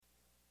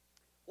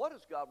What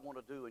does God want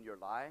to do in your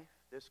life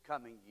this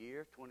coming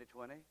year,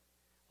 2020?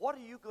 What are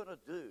you going to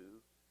do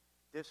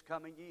this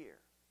coming year?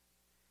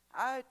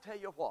 I tell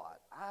you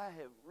what, I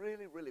have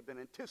really been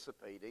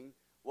anticipating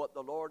what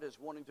the Lord is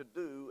wanting to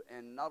do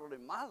in not only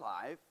my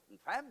life and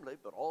family,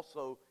 but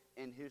also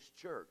in His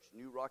church,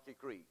 New Rocky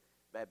Creek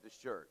Baptist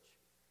Church.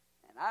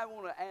 And I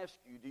want to ask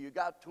you, do you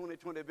got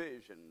 2020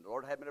 vision? The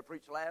Lord had me to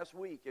preach last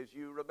week, as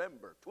you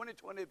remember,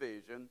 2020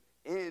 vision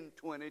in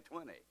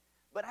 2020.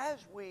 But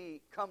as we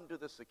come to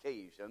this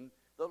occasion,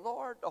 the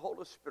Lord, the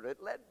Holy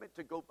Spirit, led me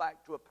to go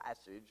back to a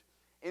passage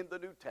in the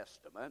New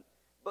Testament.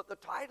 But the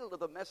title of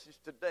the message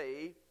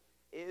today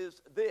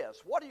is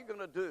this: what are you going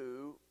to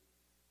do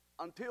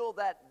until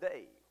that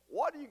day?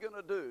 What are you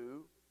going to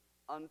do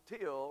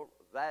until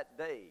that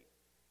day?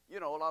 You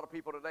know, a lot of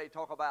people today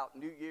talk about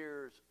New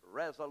Year's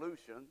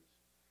resolutions.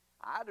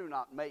 I do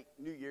not make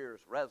New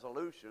Year's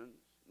resolutions.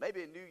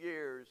 Maybe New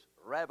Year's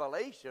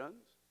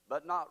revelations,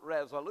 but not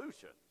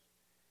resolutions.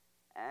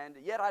 And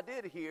yet I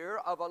did hear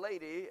of a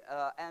lady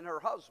and her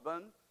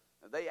husband.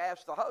 They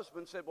asked the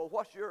husband, said, well,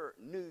 what's your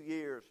New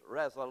Year's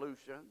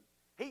resolution?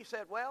 He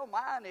said, well,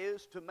 mine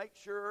is to make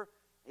sure,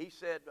 he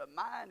said,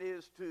 mine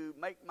is to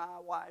make my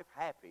wife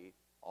happy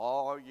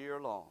all year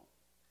long.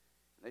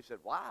 And they said,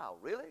 wow,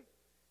 really?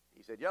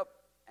 He said, yep.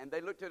 And they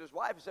looked at his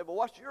wife and said, well,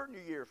 what's your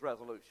New Year's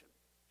resolution?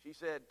 She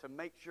said, to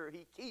make sure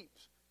he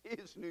keeps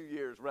his New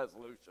Year's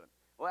resolution.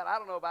 Well, I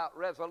don't know about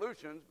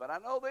resolutions, but I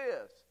know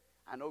this.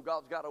 I know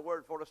God's got a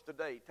word for us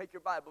today. Take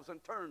your Bibles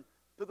and turn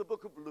to the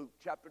book of Luke,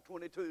 chapter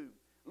 22.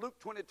 Luke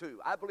 22.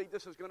 I believe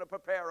this is going to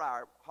prepare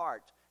our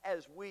hearts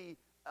as we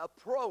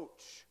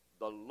approach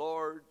the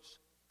Lord's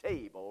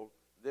table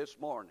this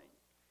morning.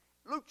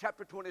 Luke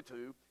chapter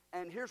 22,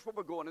 and here's where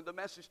we're going in the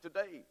message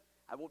today.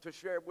 I want to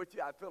share with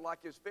you, I feel like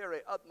it's very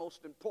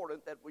utmost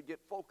important that we get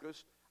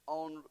focused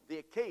on the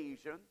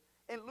occasion.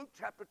 In Luke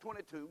chapter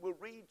 22, we'll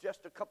read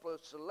just a couple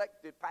of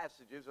selected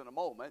passages in a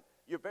moment.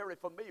 You're very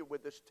familiar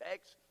with this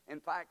text. In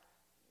fact,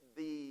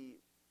 the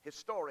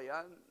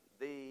historian,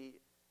 the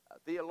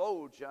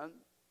theologian,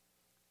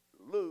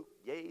 Luke,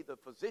 yea, the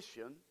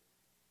physician,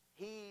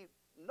 he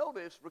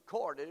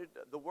recorded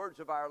the words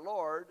of our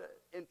Lord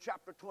in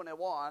chapter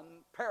 21,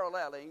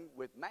 paralleling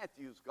with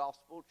Matthew's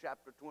gospel,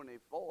 chapter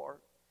 24.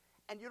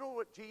 And you know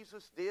what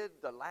Jesus did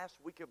the last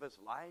week of his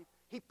life?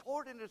 He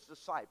poured in his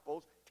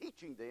disciples,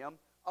 teaching them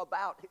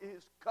about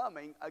his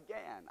coming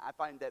again. I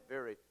find that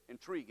very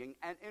intriguing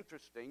and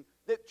interesting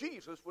that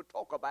Jesus would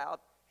talk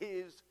about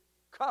his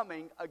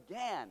coming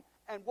again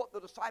and what the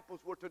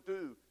disciples were to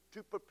do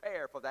to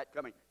prepare for that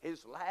coming.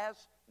 His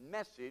last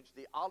message,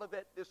 the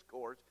Olivet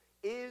Discourse,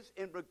 is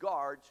in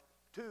regards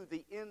to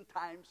the end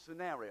time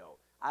scenario.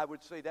 I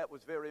would say that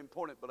was very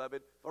important,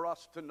 beloved, for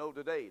us to know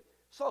today.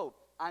 So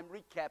I'm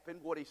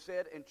recapping what he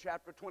said in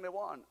chapter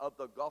 21 of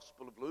the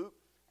Gospel of Luke,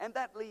 and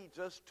that leads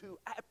us to,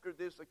 after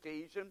this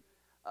occasion,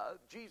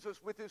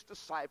 Jesus with his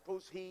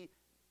disciples, he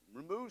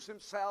removes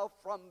himself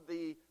from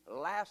the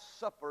Last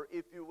Supper,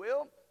 if you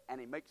will, and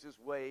he makes his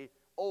way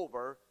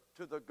over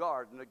to the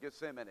Garden of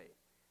Gethsemane.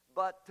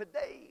 But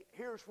today,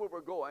 here's where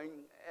we're going.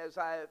 As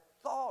I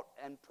thought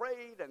and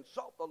prayed and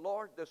sought the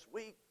Lord this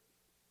week,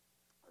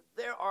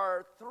 there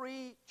are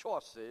three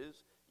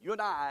choices you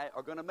and I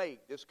are going to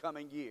make this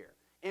coming year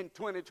in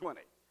 2020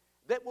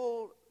 that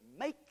will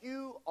make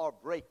you or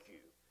break you.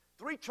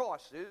 Three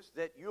choices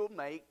that you'll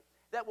make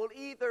that will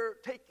either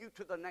take you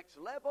to the next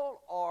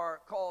level or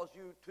cause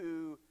you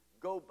to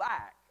go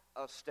back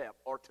a step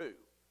or two.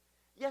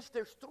 Yes,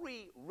 there's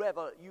three,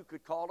 you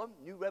could call them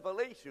new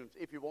revelations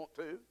if you want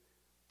to,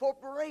 for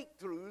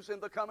breakthroughs in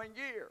the coming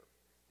year.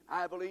 And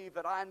I believe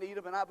that I need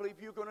them, and I believe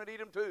you're going to need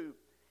them too.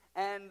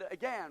 And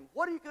again,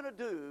 what are you going to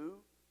do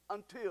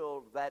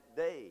until that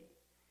day?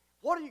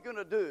 What are you going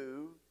to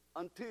do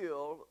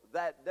until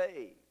that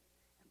day?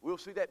 We'll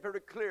see that very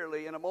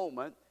clearly in a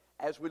moment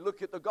as we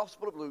look at the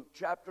Gospel of Luke,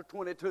 chapter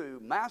 22.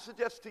 May I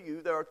suggest to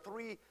you there are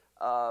three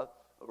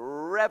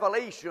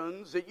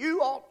revelations that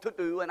you ought to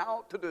do and I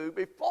ought to do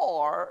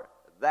before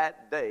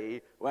that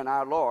day when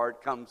our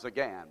Lord comes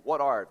again. What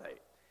are they?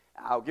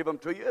 I'll give them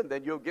to you, and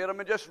then you'll get them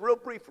in just real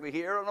briefly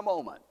here in a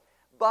moment.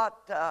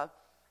 But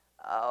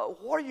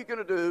what are you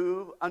going to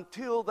do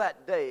until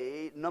that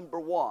day, number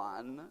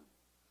one?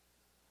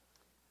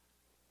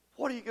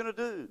 What are you going to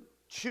do?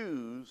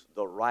 Choose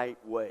the right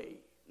way,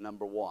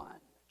 number one.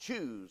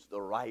 Choose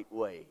the right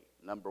way,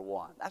 number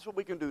one. That's what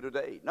we can do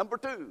today. Number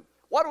two,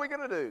 what are we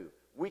going to do?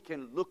 We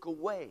can look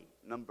away,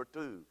 number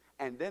two.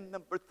 And then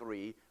number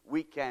three,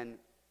 we can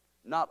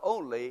not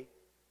only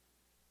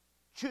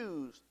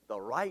choose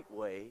the right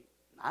way,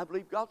 and I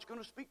believe God's going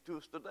to speak to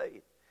us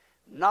today.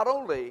 Not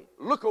only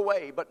look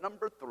away, but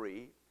number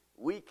three,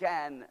 we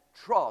can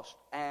trust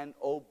and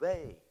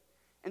obey.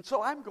 And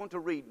so I'm going to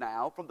read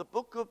now from the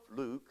book of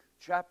Luke,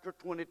 chapter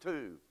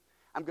 22.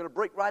 I'm going to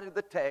break right into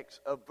the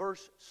text of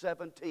verse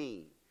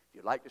 17. If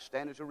you'd like to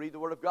stand as you read the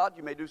Word of God,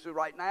 you may do so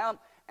right now.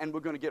 And we're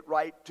going to get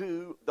right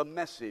to the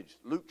message.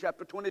 Luke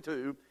chapter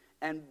 22,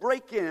 and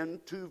break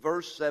into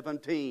verse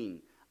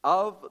 17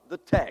 of the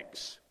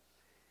text.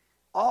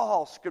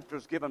 All Scripture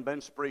is given by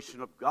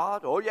inspiration of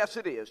God. Oh, yes,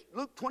 it is.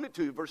 Luke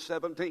 22, verse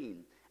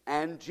 17.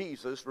 And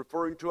Jesus,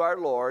 referring to our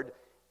Lord,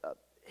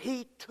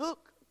 he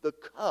took the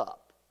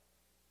cup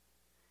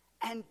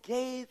and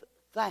gave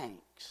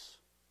thanks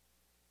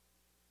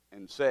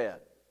and said,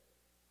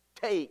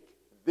 take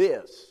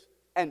this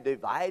and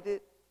divide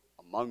it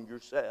among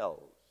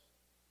yourselves.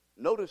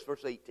 Notice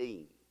verse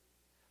 18.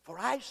 For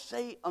I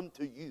say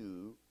unto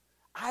you,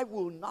 I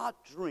will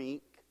not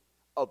drink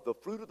of the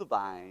fruit of the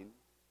vine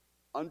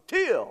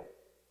until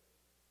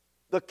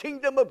the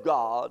kingdom of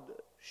God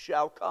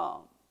shall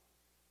come.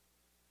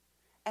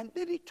 And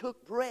then he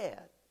took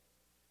bread,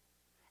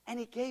 and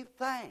he gave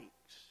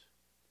thanks,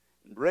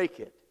 and brake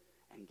it,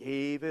 and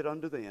gave it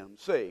unto them,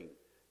 saying,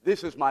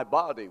 this is my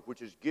body,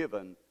 which is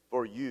given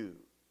for you.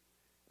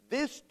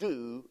 This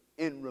do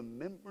in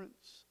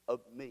remembrance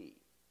of me.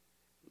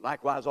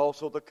 Likewise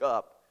also the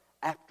cup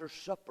after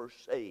supper,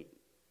 saying,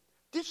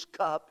 this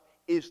cup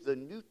is the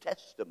New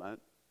Testament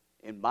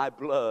in my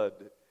blood,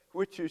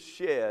 which is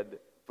shed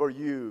for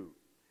you.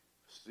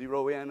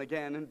 Zero in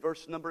again in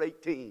verse number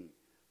 18.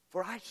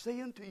 For I say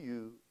unto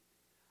you,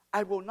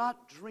 I will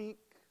not drink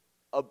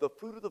of the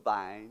fruit of the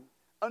vine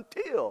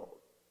until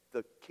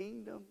the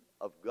kingdom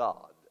of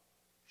God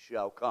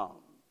shall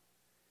come.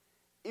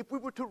 If we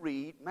were to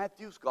read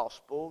Matthew's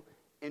Gospel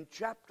in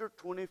chapter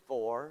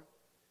 24,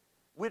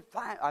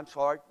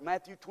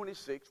 Matthew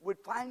 26, we'd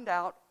find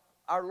out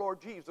our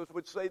Lord Jesus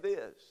would say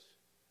this.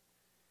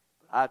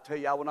 I tell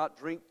you, I will not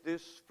drink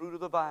this fruit of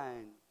the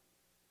vine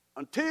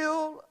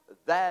until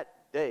that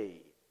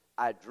day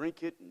I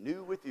drink it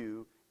new with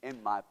you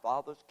in my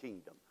Father's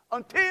kingdom.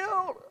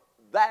 Until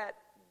that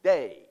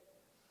day.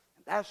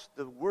 And that's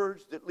the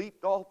words that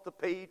leaped off the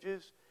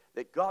pages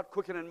that God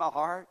quickened in my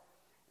heart.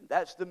 And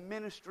that's the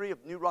ministry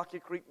of New Rocky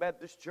Creek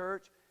Baptist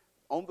Church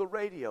on the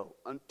radio.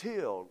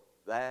 Until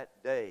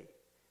that day.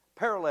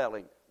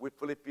 Paralleling with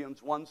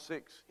Philippians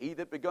 1:6. He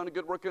that begun a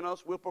good work in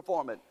us will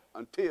perform it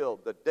until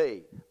the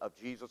day of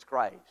Jesus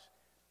Christ.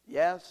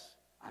 Yes,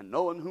 I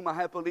know in whom I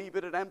have believed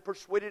it and am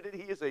persuaded that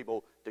he is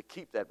able to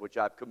keep that which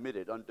I've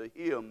committed unto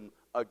him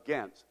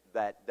against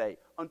that day.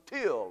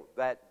 Until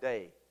that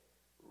day.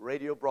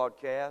 Radio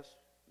broadcast,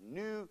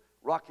 New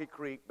Rocky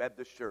Creek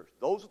Baptist Church.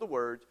 Those are the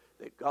words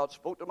that God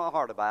spoke to my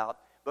heart about.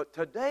 But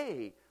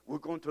today we're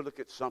going to look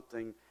at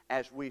something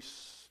as we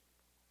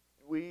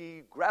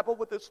grapple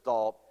with this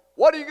thought.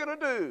 What are you going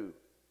to do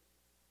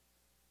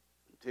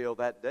until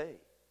that day?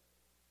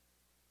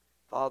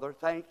 Father,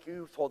 thank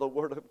you for the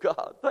Word of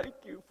God. Thank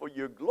you for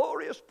your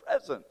glorious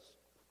presence.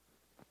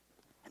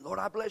 And Lord,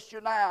 I bless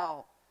you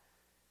now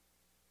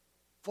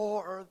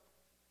for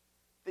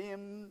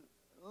them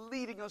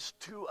leading us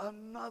to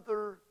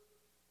another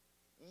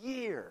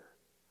year.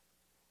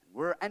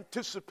 We're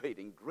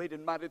anticipating great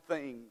and mighty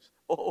things.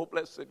 Oh,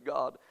 blessed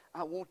God,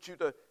 I want you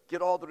to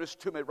get all there is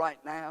to me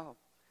right now.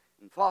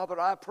 And Father,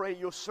 I pray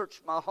you'll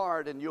search my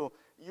heart and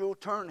you'll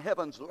turn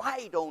heaven's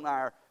light on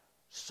our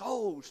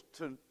souls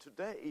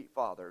today,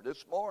 Father,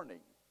 this morning.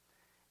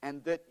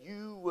 And that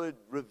you would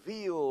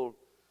reveal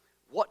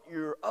what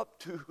you're up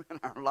to in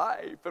our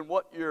life and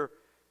what you're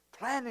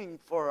planning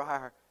for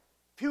our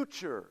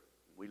future.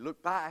 We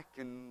look back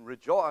and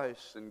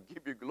rejoice and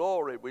give you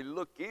glory. We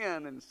look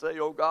in and say,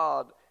 oh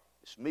God,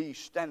 it's me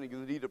standing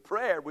in the need of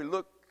prayer. We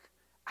look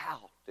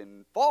out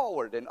and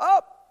forward and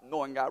up,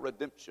 knowing our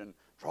redemption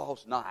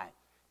draws nigh.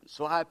 And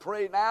so I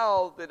pray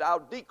now that I'll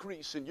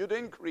decrease and you'd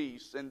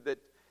increase, and that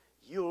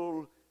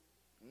you'll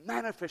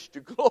manifest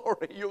your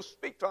glory. You'll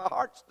speak to our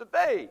hearts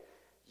today.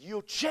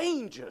 You'll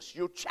change us.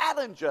 You'll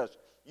challenge us.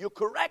 You'll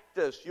correct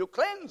us. You'll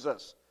cleanse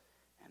us.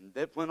 And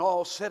that when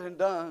all's said and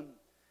done,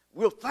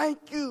 we'll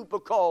thank you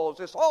because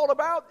it's all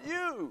about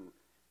you.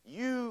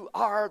 You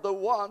are the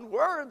one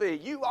worthy.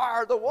 You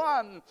are the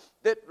one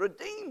that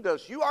redeemed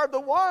us. You are the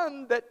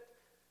one that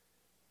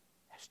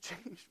has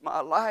changed my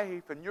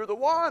life. And you're the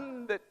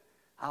one that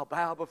I'll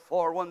bow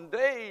before one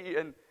day.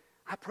 And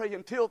I pray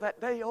until that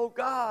day, oh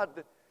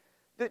God,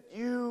 that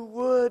you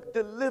would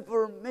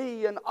deliver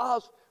me and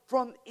us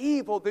from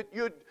evil, that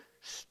you'd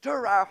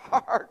stir our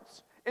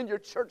hearts in your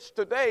church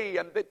today,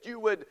 and that you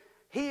would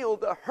heal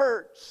the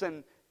hurts.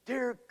 And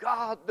dear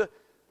God,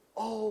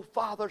 oh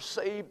Father,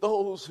 save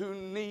those who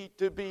need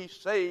to be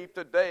saved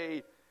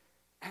today,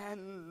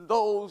 and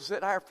those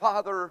that our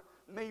Father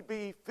may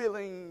be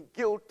feeling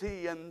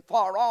guilty and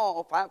far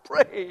off. I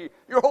pray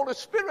your Holy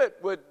Spirit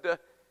would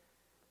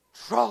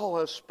draw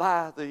us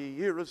by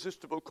the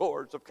irresistible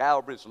cords of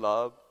Calvary's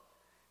love.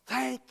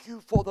 Thank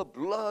you for the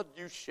blood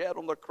you shed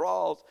on the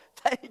cross.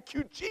 Thank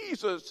you,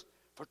 Jesus,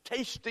 for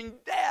tasting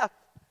death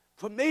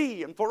for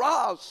me and for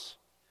us,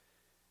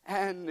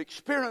 and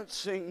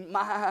experiencing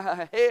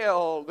my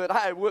hell, that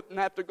I wouldn't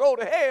have to go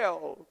to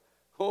hell.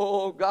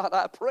 Oh God,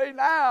 I pray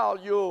now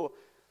you'll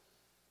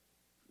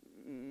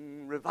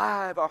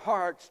revive our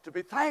hearts to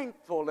be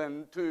thankful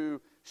and to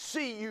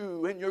see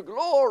you in your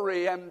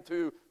glory, and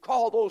to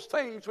call those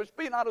things which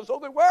be not as though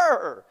they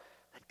were.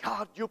 That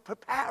God, you'll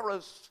prepare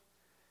us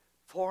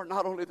for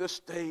not only this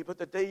day, but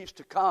the days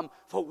to come.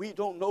 For we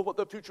don't know what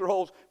the future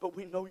holds, but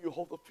we know you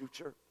hold the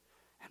future.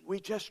 And we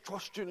just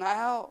trust you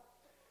now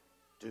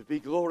to be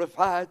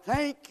glorified.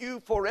 Thank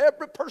you for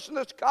every person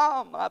that's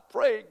come. I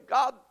pray,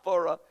 God,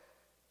 for a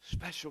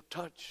special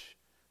touch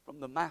from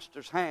the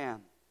Master's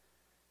hand.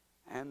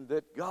 And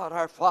that, God,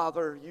 our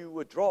Father, you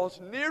would draw us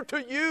near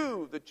to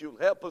you, that you'll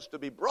help us to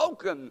be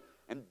broken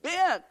and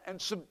bent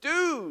and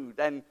subdued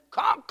and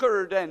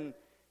conquered and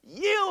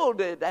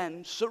yielded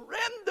and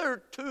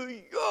surrendered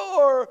to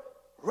your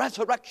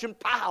resurrection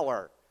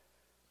power.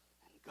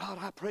 And God,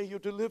 I pray you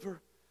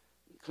deliver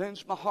and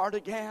cleanse my heart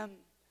again.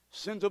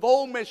 Sins of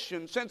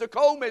omission, sins of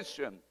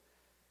commission.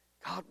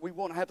 God, we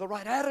want to have the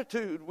right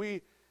attitude.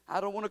 I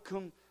don't want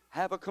to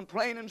have a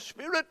complaining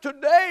spirit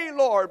today,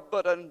 Lord,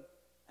 but an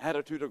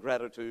attitude of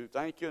gratitude.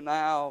 Thank you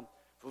now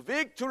for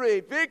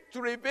victory,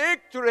 victory,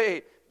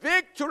 victory,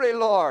 victory,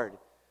 Lord.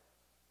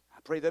 I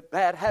pray that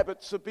bad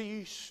habits will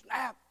be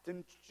snapped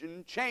and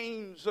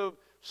chains of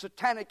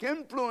satanic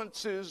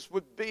influences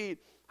would be,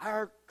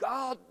 our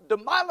God,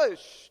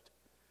 demolished.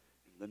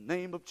 In the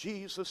name of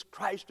Jesus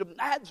Christ of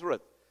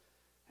Nazareth.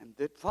 And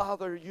that,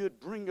 Father, you'd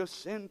bring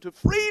us into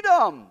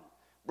freedom.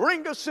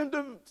 Bring us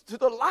into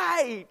the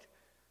light.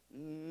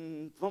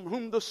 From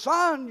whom the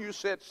Son, you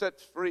said,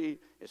 sets free,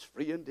 is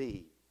free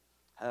indeed.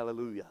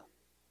 Hallelujah.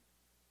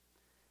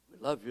 We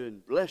love you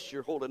and bless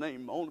your holy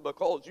name only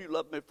because you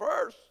love me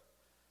first.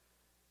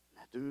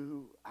 Now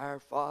do, our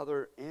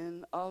Father,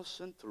 in us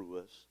and through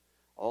us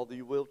all that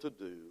you will to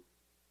do.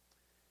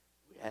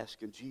 We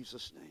ask in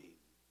Jesus' name.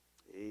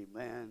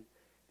 Amen,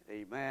 and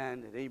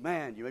amen, and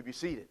amen. You may be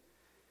seated.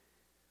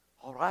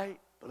 All right,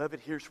 beloved,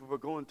 here's where we're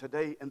going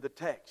today in the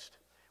text.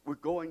 We're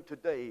going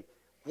today,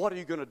 what are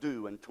you going to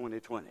do in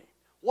 2020?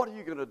 What are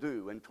you going to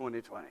do in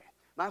 2020? And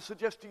I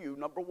suggest to you,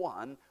 number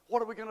one,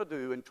 what are we going to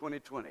do in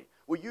 2020?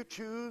 Will you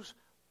choose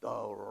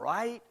the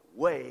right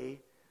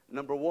way,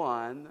 number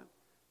one,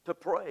 to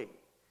pray?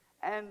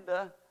 And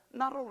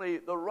not only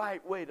the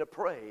right way to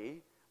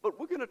pray, but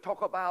we're going to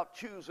talk about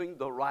choosing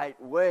the right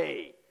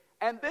way.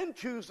 And then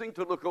choosing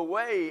to look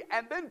away,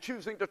 and then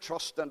choosing to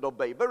trust and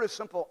obey. Very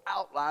simple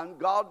outline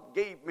God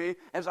gave me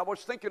as I was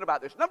thinking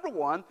about this. Number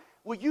one,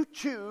 will you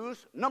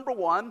choose, number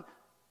one,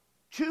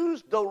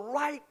 choose the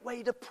right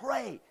way to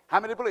pray? How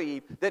many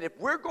believe that if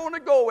we're going to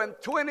go in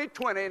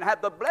 2020 and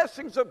have the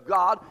blessings of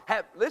God,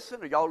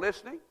 listen, are y'all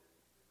listening?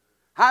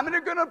 How many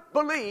are going to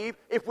believe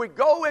if we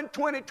go in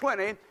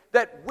 2020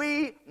 that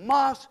we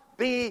must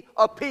be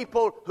a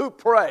people who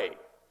pray?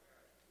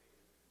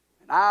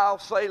 I'll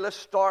say, let's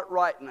start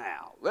right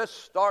now. Let's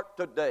start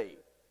today.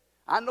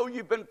 I know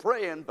you've been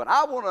praying, but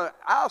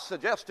I'll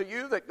suggest to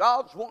you that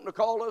God's wanting to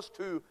call us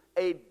to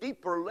a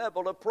deeper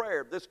level of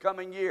prayer this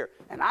coming year.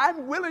 And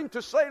I'm willing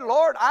to say,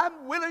 Lord,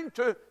 I'm willing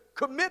to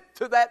commit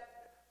to that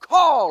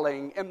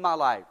calling in my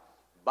life.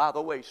 By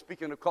the way,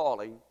 speaking of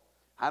calling,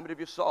 how many of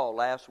you saw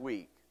last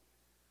week,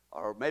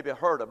 or maybe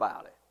heard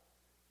about it,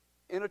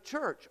 in a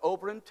church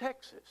over in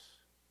Texas?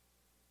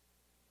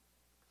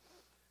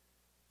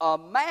 A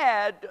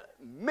mad,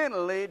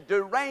 mentally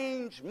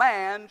deranged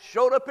man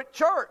showed up at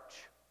church.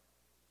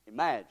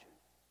 Imagine.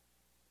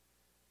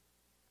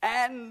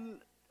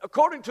 And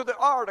according to the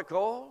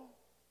article,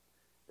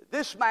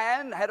 this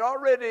man had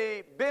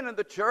already been in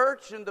the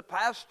church, and the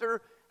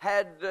pastor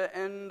had,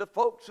 and the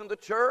folks in the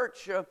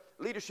church,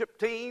 leadership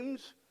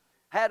teams,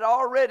 had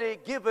already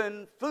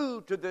given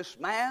food to this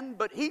man,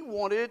 but he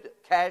wanted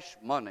cash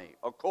money,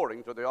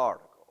 according to the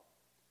article.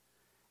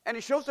 And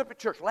he shows up at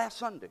church last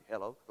Sunday,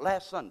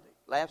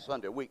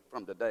 a week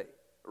from today,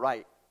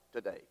 right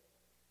today.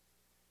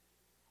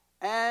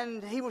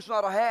 And he was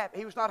not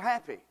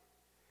happy.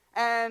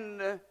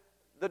 And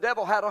the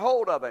devil had a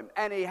hold of him,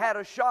 and he had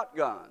a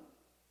shotgun.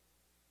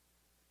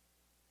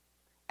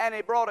 And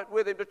he brought it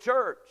with him to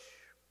church.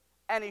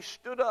 And he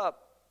stood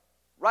up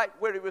right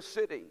where he was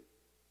sitting.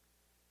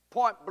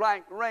 Point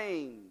blank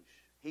range.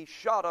 He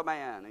shot a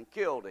man and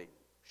killed him.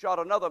 Shot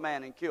another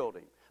man and killed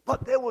him.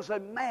 But there was a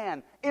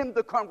man in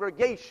the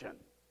congregation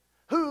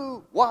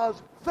who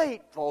was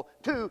faithful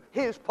to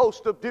his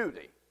post of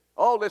duty.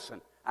 Oh,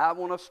 listen, I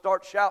want to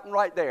start shouting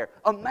right there.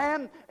 A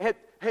man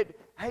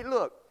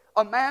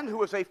a man who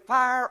was a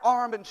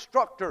firearm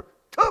instructor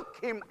took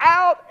him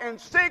out in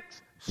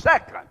 6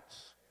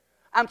 seconds.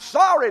 I'm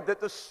sorry that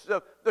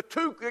the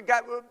two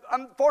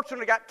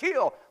unfortunately got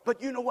killed,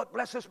 but you know what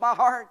blesses my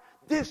heart?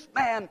 This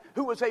man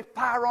who was a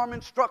firearm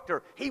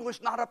instructor, he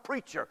was not a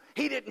preacher.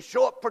 He didn't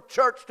show up for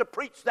church to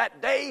preach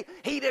that day.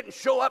 He didn't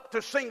show up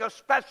to sing a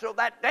special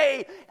that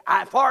day.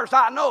 As far as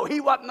I know, he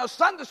wasn't a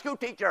Sunday school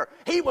teacher.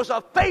 He was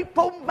a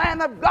faithful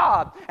man of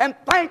God. And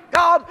thank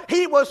God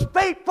he was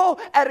faithful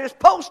at his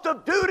post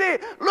of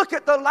duty. Look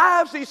at the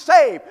lives he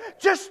saved.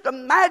 Just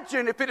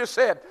imagine if it had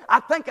said, I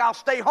think I'll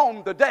stay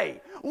home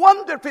today.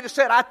 Wonder if it had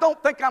said, I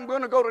don't think I'm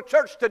going to go to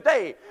church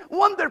today.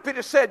 Wonder if it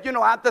had said,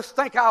 I just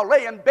think I'll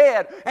lay in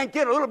bed and get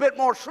get a little bit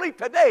more sleep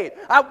today.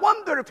 I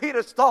wonder if he'd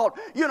have thought,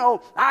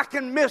 I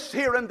can miss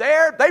here and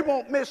there. They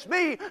won't miss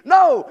me.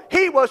 No,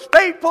 he was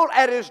faithful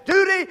at his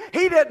duty.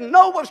 He didn't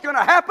know what was going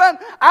to happen.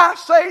 I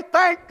say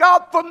thank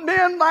God for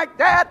men like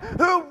that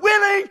who are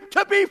willing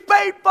to be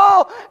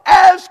faithful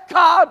as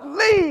God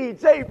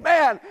leads.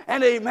 Amen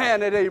and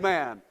amen and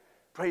amen.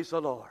 Praise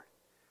the Lord.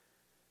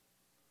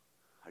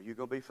 Are you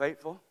going to be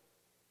faithful?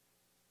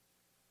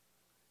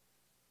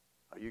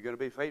 Are you going to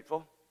be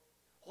faithful?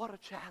 What a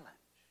challenge.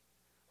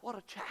 What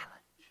a challenge.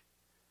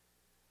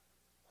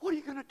 What are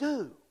you going to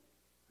do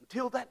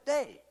until that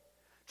day?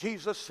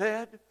 Jesus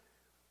said,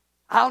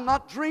 I'll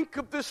not drink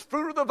of this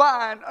fruit of the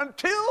vine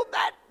until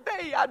that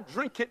day I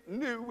drink it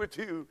new with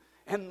you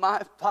in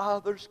my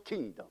Father's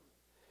kingdom.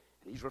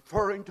 And he's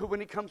referring to when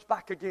he comes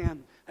back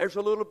again. There's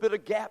a little bit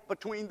of gap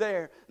between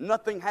there.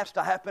 Nothing has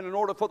to happen in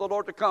order for the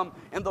Lord to come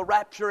in the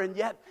rapture. And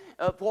yet,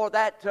 for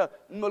that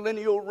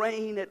millennial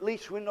reign, at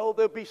least we know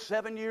there'll be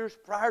 7 years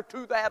prior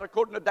to that,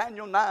 according to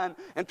Daniel 9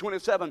 and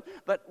 27.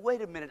 But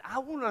wait a minute. I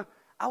want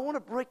to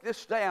break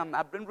this down.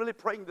 I've been really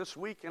praying this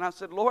week, and I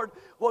said, Lord,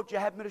 what would you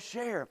have me to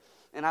share?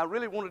 And I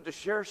really wanted to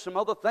share some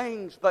other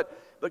things, but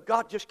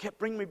God just kept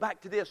bringing me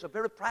back to this, a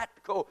very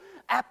practical,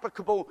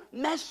 applicable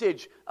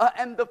message.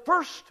 And the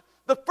first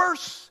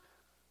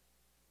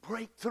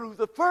breakthrough,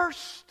 the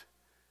first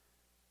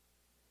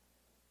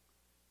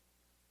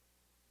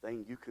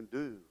thing you can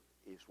do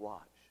is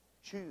watch.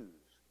 Choose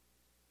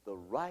the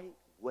right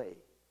way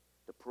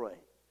to pray.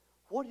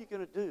 What are you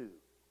going to do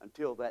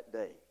until that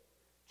day?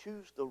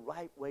 Choose the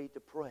right way to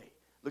pray.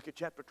 Look at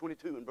chapter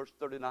 22 and verse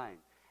 39.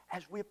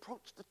 As we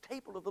approach the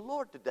table of the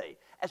Lord today,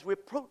 as we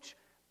approach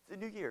the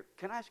new year,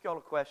 can I ask you all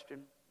a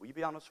question? Will you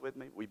be honest with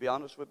me? Will you be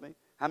honest with me?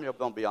 How many of you are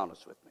going to be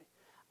honest with me?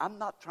 I'm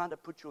not trying to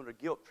put you on a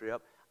guilt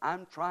trip.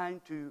 I'm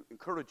trying to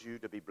encourage you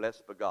to be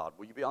blessed by God.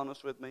 Will you be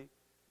honest with me?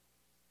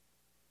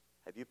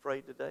 Have you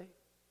prayed today?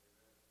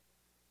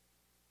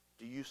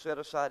 Do you set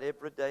aside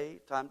every day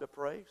time to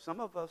pray?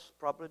 Some of us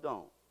probably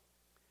don't.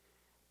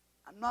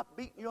 I'm not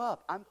beating you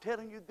up. I'm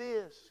telling you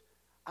this.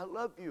 I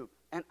love you.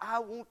 And I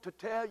want to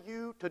tell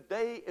you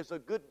today is a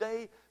good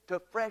day to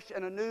fresh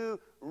and anew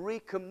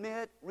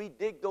recommit,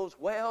 redig those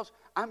wells.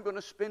 I'm going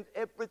to spend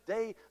every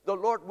day, the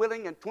Lord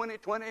willing, in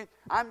 2020,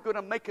 I'm going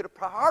to make it a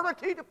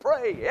priority to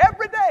pray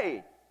every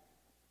day.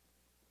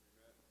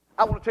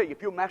 I want to tell you,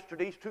 if you'll master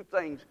these two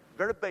things,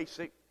 very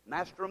basic,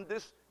 master them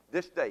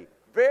this day.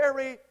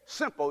 Very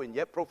simple and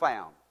yet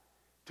profound.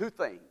 Two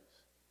things,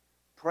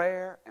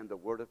 prayer and the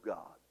Word of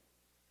God.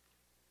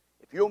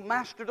 If you'll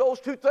master those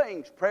two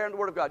things, prayer and the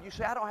Word of God. You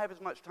say, I don't have as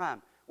much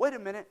time. Wait a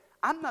minute.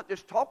 I'm not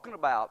just talking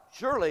about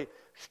surely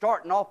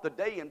starting off the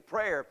day in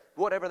prayer,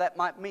 whatever that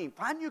might mean.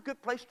 Find you a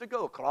good place to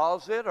go, a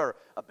closet or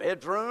a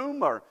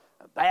bedroom or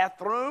a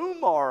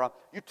bathroom or a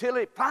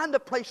utility. Find a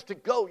place to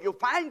go. You'll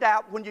find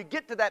out when you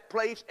get to that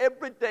place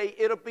every day,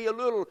 it'll be a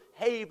little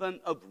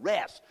haven of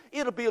rest.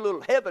 It'll be a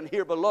little heaven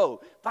here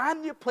below.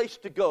 Find you a place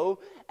to go.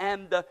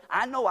 And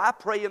I know I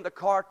pray in the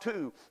car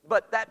too,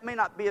 but that may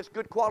not be as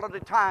good quality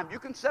time. You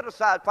can set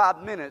aside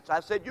 5 minutes. I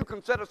said you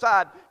can set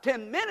aside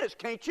 10 minutes,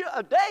 can't you,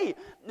 a day?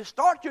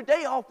 Start your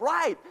day off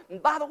right.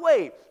 And by the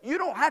way, you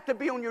don't have to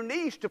be on your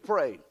knees to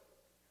pray.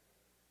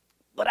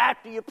 But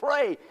after you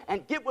pray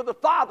and get with the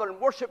Father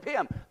and worship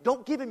Him,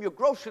 don't give Him your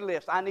grocery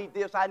list. I need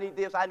this, I need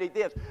this, I need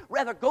this.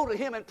 Rather, go to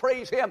Him and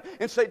praise Him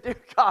and say, dear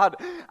God,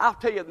 I'll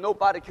tell you,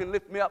 nobody can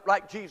lift me up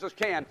like Jesus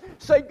can.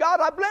 Say,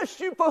 God, I bless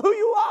you for who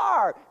you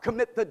are.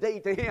 Commit the day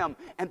to Him.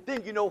 And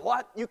then you know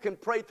what? You can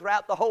pray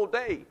throughout the whole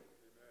day.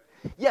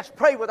 Yes,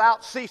 pray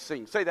without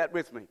ceasing. Say that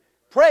with me.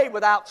 Pray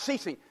without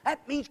ceasing.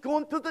 That means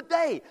going through the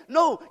day.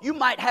 No, you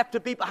might have to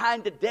be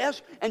behind the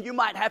desk and you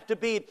might have to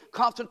be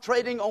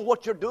concentrating on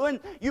what you're doing.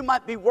 You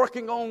might be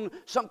working on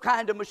some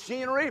kind of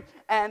machinery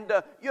and,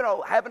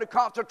 having to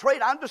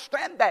concentrate. I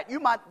understand that.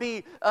 You might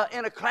be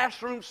in a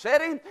classroom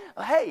setting.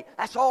 Hey,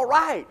 that's all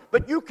right.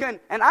 But you can,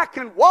 and I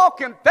can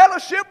walk in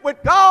fellowship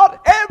with God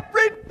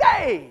every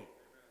day.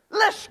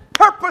 Let's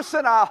purpose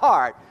in our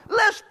heart.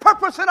 Let's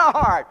purpose in our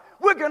heart.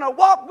 We're going to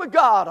walk with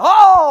God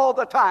all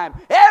the time,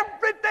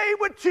 every day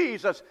with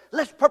Jesus.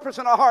 Let's purpose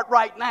in our heart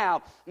right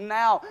now.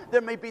 Now,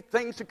 there may be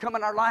things that come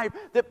in our life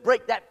that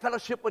break that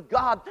fellowship with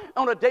God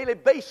on a daily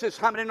basis.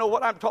 How many know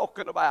what I'm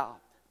talking about?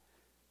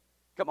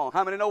 Come on,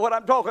 how many know what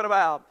I'm talking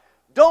about?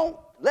 Don't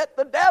let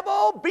the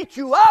devil beat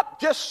you up.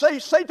 Just say,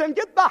 Satan,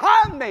 get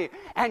behind me,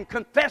 and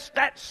confess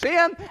that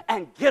sin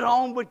and get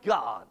on with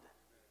God.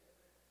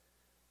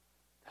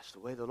 That's the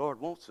way the Lord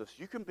wants us.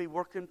 You can be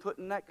working,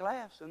 putting that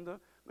glass in the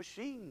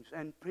machines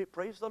and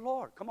praise the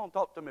Lord. Come on,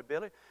 talk to me,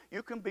 Billy.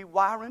 You can be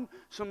wiring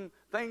some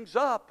things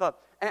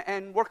up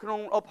and working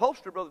on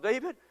upholstery, Brother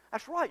David.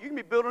 That's right. You can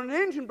be building an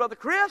engine, Brother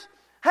Chris.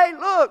 Hey,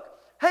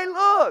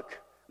 look.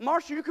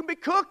 Marcia, you can be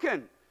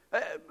cooking.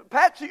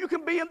 Patsy, you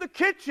can be in the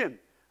kitchen.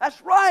 That's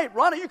right,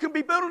 Ronnie. You can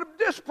be building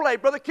a display.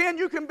 Brother Ken,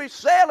 you can be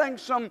selling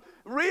some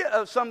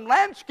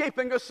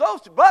landscaping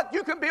associates, but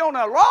you can be on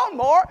a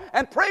lawnmower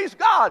and praise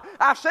God.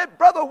 I said,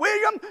 Brother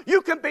William,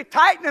 you can be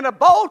tightening a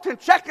bolt and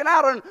checking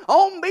out an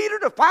ohm meter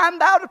to find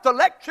out if the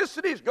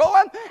electricity is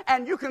going,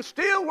 and you can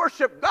still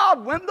worship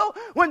God, Wendell,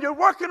 when you're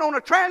working on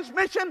a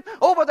transmission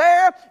over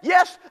there.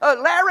 Yes,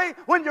 Larry,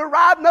 when you're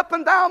riding up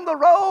and down the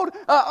road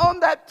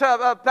on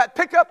that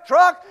pickup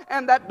truck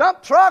and that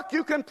dump truck,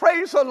 you can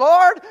praise the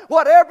Lord.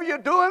 Whatever you're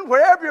doing,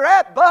 wherever you're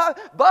at, Bud,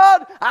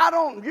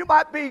 you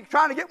might be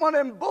trying to get one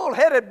of them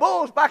bull-headed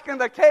bulls back in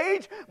the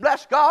cage,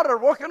 bless God, or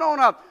working on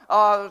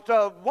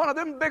one of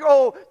them big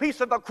old piece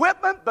of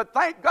equipment. But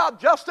thank God,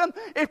 Justin,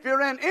 if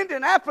you're in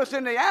Indianapolis,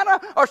 Indiana,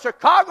 or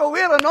Chicago,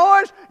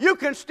 Illinois, you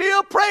can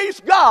still praise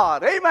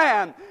God.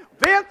 Amen.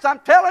 Vince, I'm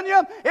telling you,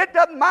 it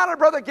doesn't matter,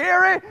 Brother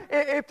Gary,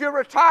 if you're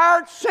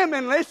retired,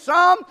 seemingly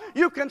some,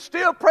 you can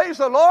still praise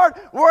the Lord,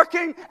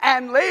 working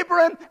and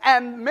laboring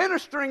and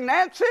ministering,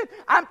 Nancy.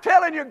 I'm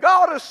telling you,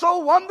 God is so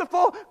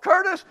wonderful,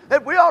 Curtis,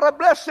 that we ought to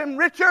bless him,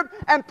 Richard,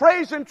 and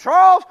praise him,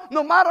 Charles,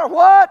 no matter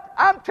what.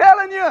 I'm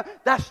telling you,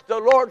 that's the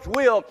Lord's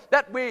will,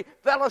 that we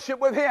fellowship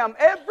with him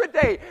every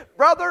day.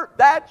 Brother,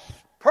 that's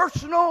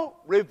personal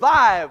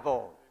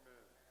revival.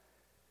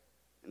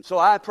 And so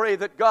I pray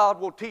that God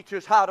will teach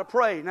us how to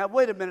pray. Now,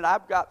 wait a minute.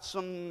 I've got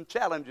some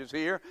challenges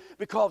here,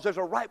 because there's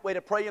a right way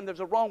to pray and there's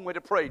a wrong way to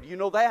pray. Do you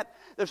know that?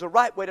 There's a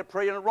right way to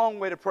pray and a wrong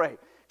way to pray.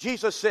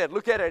 Jesus said,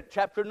 look at it,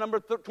 chapter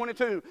number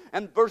 22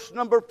 and verse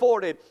number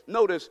 40.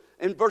 Notice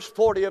in verse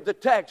 40 of the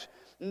text,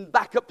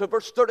 back up to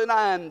verse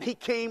 39, he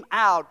came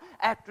out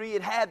after he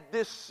had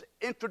this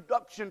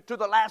introduction to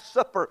the Last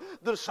Supper.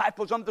 The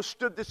disciples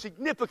understood the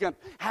significance,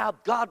 how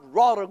God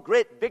wrought a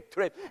great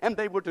victory, and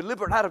they were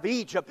delivered out of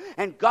Egypt.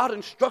 And God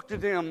instructed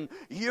them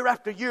year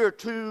after year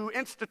to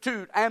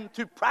institute and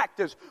to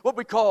practice what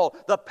we call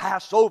the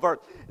Passover.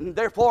 And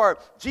therefore,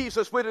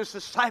 Jesus with his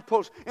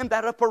disciples in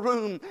that upper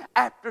room,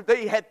 after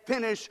they had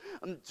finished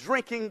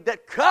drinking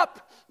that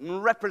cup,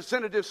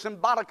 representative,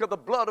 symbolic of the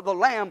blood of the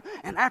Lamb,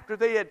 and after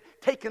they had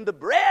taken the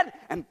bread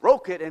and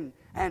broke it,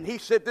 and he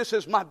said, this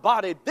is my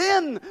body.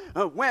 Then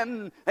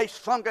when they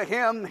sung a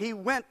hymn, he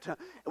went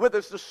with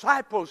his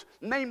disciples,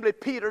 namely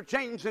Peter,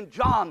 James, and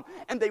John,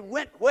 and they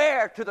went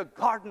where? To the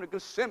Garden of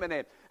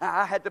Gethsemane.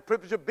 I had the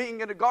privilege of being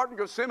in the Garden of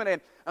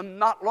Gethsemane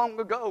not long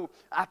ago.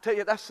 I tell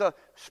you, that's a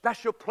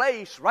special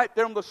place right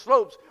there on the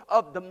slopes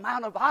of the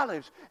Mount of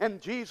Olives.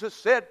 And Jesus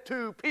said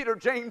to Peter,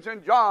 James,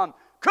 and John,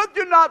 could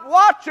you not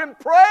watch and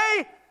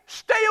pray?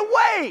 Stay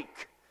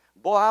awake.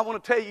 Boy, I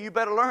want to tell you, you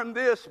better learn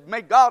this.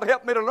 May God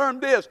help me to learn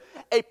this.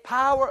 A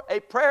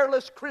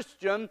prayerless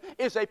Christian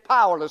is a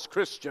powerless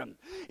Christian.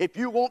 If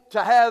you want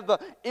to have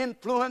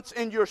influence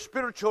in your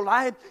spiritual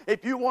life,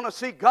 if you want to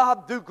see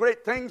God do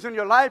great things in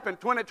your life in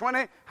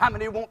 2020, how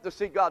many want to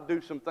see God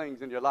do some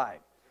things in your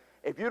life?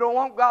 If you don't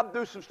want God to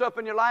do some stuff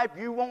in your life,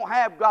 you won't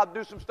have God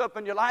do some stuff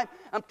in your life.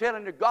 I'm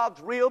telling you, God's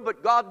real,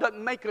 but God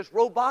doesn't make us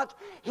robots.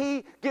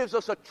 He gives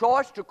us a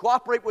choice to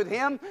cooperate with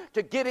Him,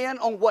 to get in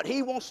on what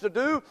He wants to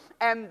do,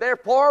 and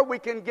therefore we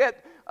can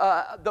get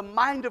the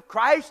mind of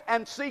Christ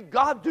and see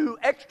God do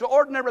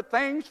extraordinary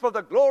things for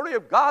the glory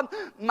of God.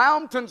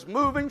 Mountains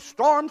moving,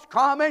 storms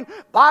calming,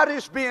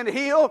 bodies being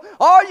healed.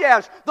 Oh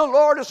yes, the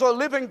Lord is a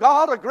living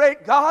God, a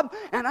great God.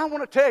 And I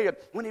want to tell you,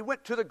 when He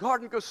went to the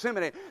Garden of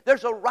Gethsemane,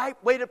 there's a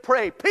right way to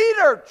pray.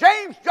 Peter,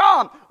 James,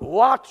 John,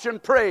 watch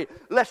and pray,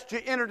 lest you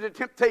enter into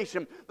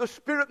temptation. The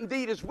spirit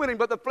indeed is willing,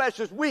 but the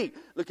flesh is weak.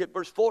 Look at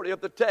verse 40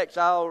 of the text.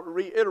 I'll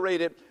reiterate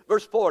it.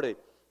 Verse 40.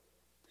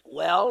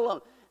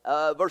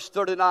 Verse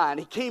 39,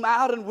 he came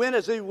out and went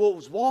as he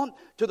was wont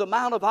to the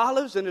Mount of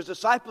Olives, and his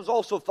disciples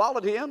also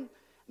followed him.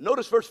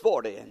 Notice verse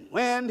 40, and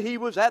when he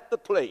was at the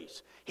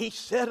place, he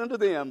said unto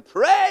them,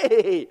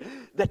 pray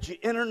that you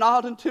enter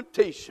not in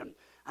temptation.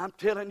 I'm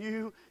telling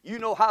you, you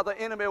know how the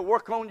enemy will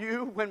work on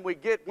you when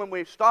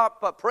we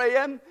stop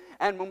praying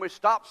and when we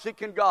stop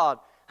seeking God.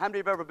 How many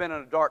of you have ever been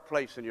in a dark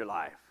place in your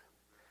life?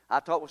 I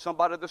talked with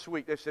somebody this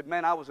week. They said,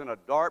 man, I was in a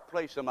dark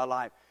place in my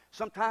life.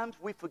 Sometimes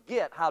we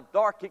forget how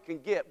dark it can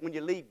get when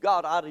you leave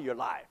God out of your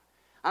life.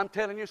 I'm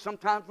telling you,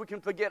 sometimes we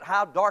can forget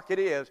how dark it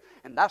is.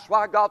 And that's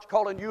why God's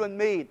calling you and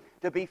me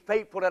to be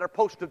faithful at our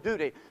post of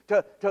duty,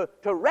 to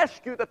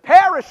rescue the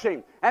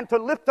perishing and to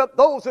lift up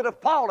those that have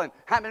fallen.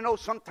 How many know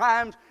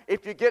sometimes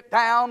if you get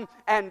down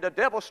and the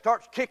devil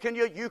starts kicking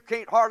you, you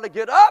can't hardly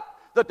get up?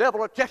 The devil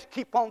will just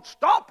keep on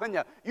stomping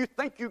you. You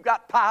think you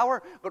got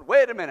power, but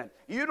wait a minute.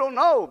 You don't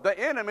know. The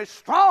enemy's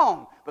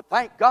strong, but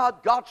thank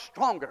God, God's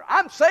stronger.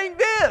 I'm saying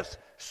this.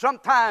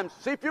 Sometimes,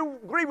 see if you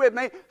agree with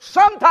me,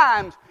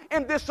 sometimes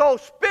in this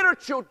old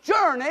spiritual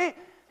journey,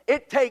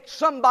 it takes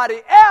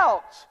somebody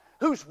else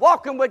who's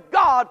walking with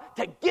God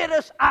to get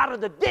us out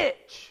of the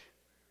ditch.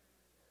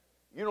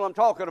 You know what I'm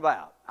talking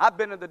about. I've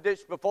been in the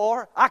ditch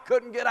before. I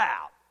couldn't get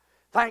out.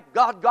 Thank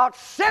God, God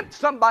sent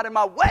somebody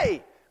my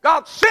way.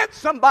 God sent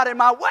somebody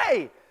my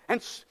way.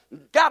 And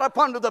got up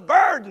under the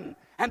burden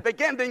and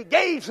began to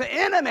engage the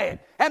enemy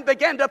and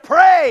began to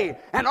pray.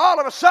 And all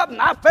of a sudden,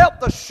 I felt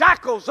the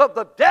shackles of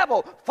the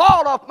devil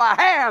fall off my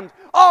hands.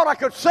 All I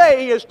could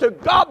say is, to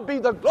God be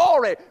the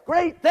glory.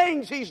 Great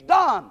things He's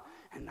done.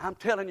 And I'm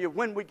telling you,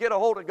 when we get a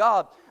hold of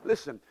God,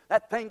 listen,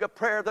 that thing of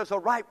prayer, there's a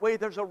right way,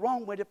 there's a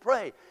wrong way to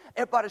pray.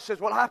 Everybody says,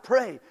 well, I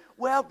pray.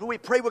 Well, do we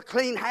pray with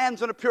clean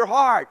hands and a pure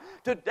heart?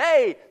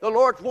 Today, the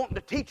Lord's wanting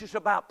to teach us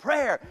about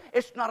prayer.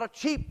 It's not a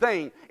cheap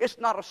thing. It's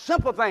not a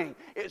simple thing.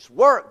 It's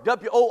work,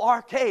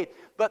 W-O-R-K.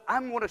 But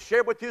I'm going to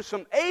share with you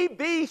some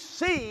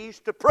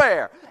ABCs to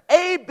prayer.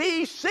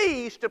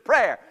 ABCs to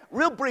prayer.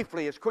 Real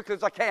briefly, as quickly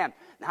as I can.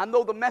 Now, I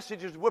know the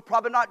messages, we'll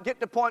probably not get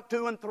to point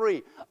 2 and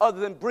 3, other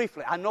than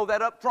briefly. I know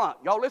that up front.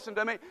 Y'all listen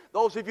to me.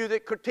 Those of you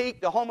that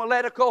critique the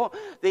homiletical,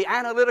 the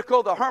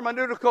analytical, the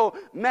hermeneutical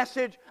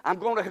message, I'm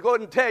going to go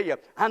ahead and tell you,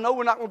 I know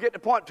we're not going to get to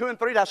point 2 and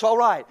 3. That's all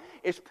right.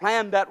 It's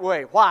planned that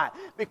way. Why?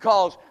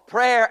 Because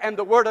prayer and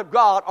the Word of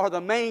God are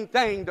the main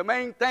thing. The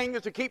main thing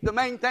is to keep the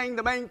main thing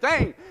the main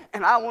thing.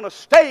 And I want to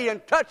stay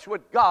in touch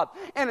with God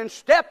and in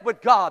step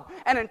with God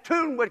and in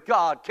tune with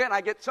God. Can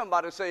I get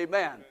somebody to say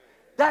amen?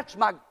 That's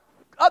my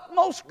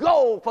utmost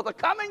goal for the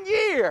coming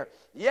year.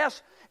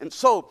 Yes? And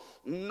so,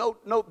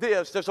 note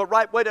this. There's a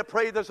right way to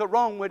pray. There's a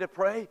wrong way to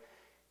pray.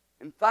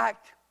 In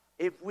fact,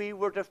 if we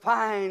were to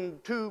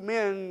find 2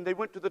 men, they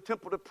went to the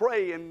temple to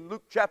pray in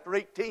Luke chapter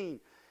 18.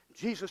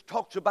 Jesus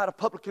talks about a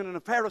publican and a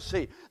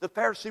Pharisee. The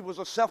Pharisee was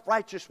a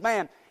self-righteous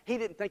man. He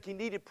didn't think he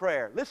needed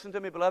prayer. Listen to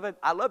me, beloved.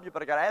 I love you,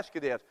 but I got to ask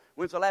you this.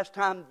 When's the last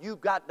time you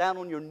got down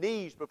on your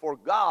knees before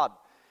God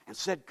and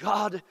said,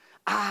 God,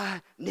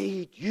 I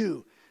need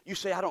you? You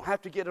say, I don't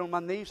have to get on my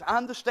knees. I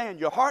understand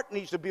your heart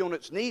needs to be on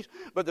its knees,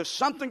 but there's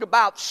something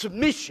about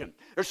submission.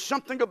 There's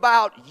something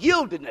about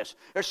yieldedness.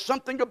 There's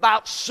something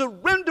about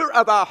surrender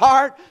of our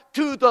heart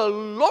to the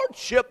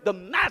Lordship, the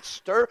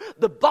Master,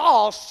 the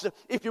Boss,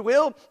 if you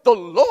will, the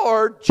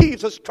Lord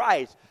Jesus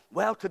Christ.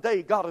 Well,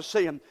 today God is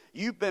saying,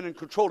 you've been in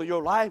control of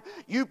your life,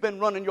 you've been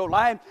running your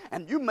life,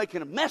 and you're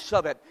making a mess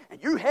of it,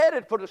 and you're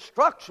headed for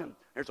destruction.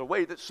 There's a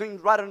way that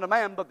seems right unto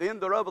man, but the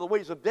end thereof are the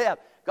ways of death.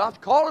 God's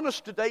calling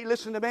us today,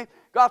 listen to me,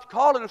 God's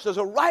calling us. There's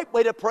a right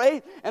way to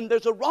pray, and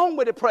there's a wrong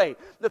way to pray.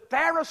 The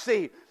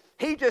Pharisee,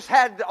 he just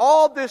had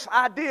all this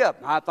idea.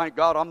 I thank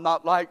God I'm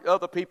not like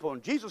other people.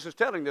 And Jesus is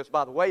telling this,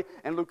 by the way,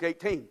 in Luke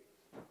 18.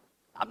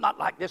 I'm not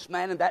like this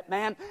man and that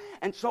man.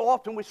 And so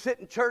often we sit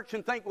in church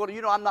and think, well,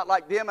 you know, I'm not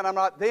like them and I'm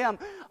not them.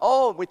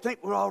 Oh, we think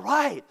we're all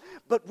right.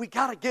 But we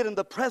got to get in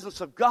the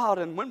presence of God.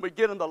 And when we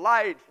get in the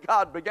light,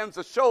 God begins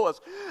to show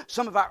us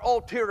some of our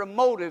ulterior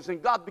motives.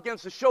 And God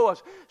begins to show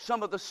us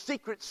some of the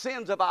secret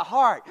sins of our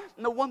heart.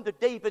 No wonder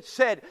David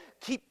said,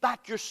 keep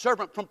back your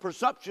servant from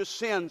presumptuous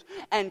sins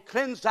and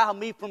cleanse thou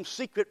me from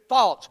secret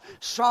faults.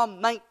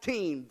 Psalm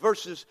 19,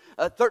 verses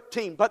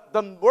 13. But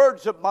the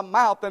words of my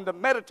mouth and the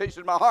meditation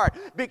of my heart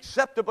be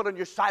acceptable in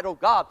your sight, O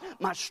God,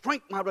 my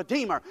strength, my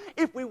Redeemer.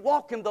 If we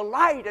walk in the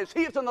light as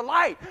He is in the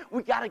light,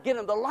 we got to get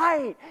in the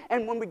light.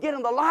 And when we get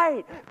in the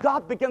light,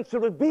 God begins to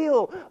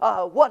reveal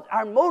what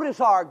our motives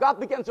are. God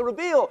begins to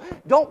reveal,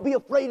 don't be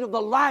afraid of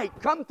the light.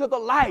 Come to the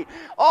light.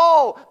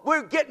 Oh,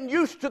 we're getting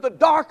used to the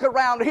dark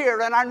around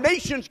here, and our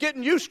nation's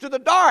getting used to the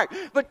dark.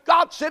 But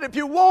God said, if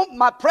you want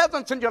my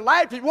presence in your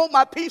life, if you want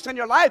my peace in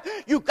your life,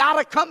 you got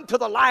to come to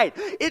the light.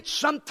 It's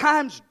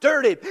sometimes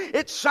dirty.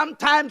 It's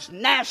sometimes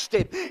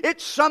nasty.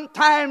 It's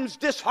sometimes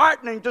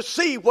disheartening to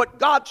see what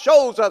God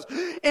shows us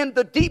in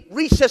the deep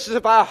recesses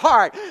of our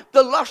heart,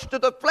 the lust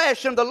of the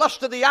flesh and the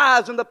lust of the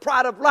eyes and the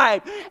pride of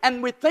life.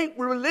 And we think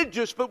we're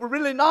religious, but we're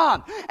really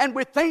not. And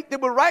we think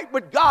that we're right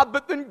with God,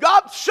 but then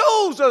God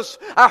shows us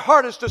our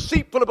heart is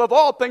deceitful above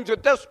all things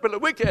and desperately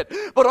wicked.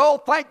 But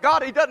oh, thank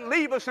God He doesn't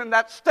leave us in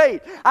that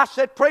state. I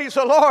said, praise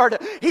the Lord.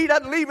 He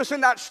doesn't leave us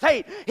in that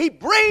state. He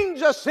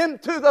brings us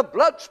into the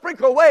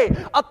blood-sprinkled way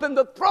up in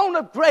the throne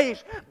of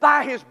grace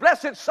by His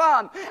blessed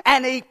Son.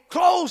 And He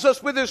clothes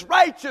us with His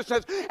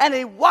righteousness, and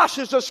He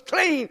washes us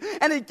clean,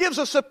 and He gives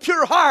us a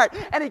pure heart,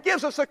 and He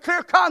gives us a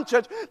clear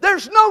conscience.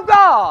 There's no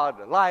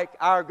God like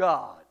our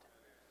God.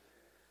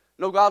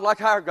 No God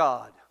like our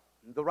God.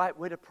 The right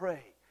way to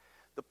pray.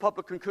 The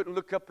publican couldn't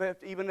look up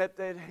even at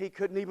that. He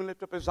couldn't even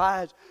lift up his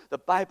eyes. The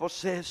Bible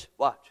says,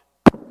 watch.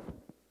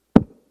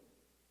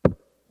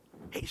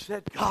 He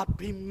said, God,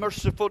 be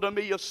merciful to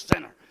me, a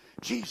sinner.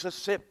 Jesus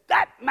said,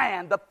 that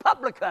man, the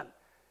publican,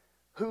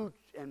 who,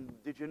 and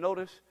did you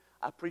notice?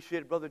 I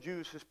appreciated Brother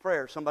Julius'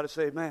 prayer. Somebody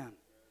say amen.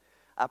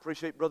 I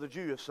appreciate Brother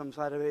Julius.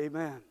 Somebody say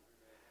amen.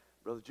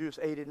 Brother Julius,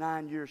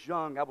 89 years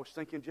young. I was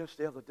thinking just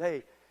the other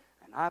day,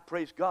 and I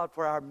praise God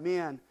for our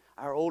men,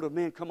 our older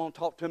men. Come on,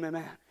 talk to me,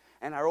 man.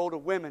 And our older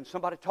women.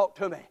 Somebody talk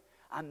to me.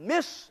 I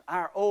miss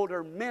our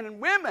older men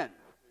and women.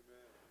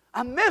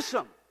 I miss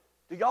them.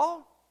 Do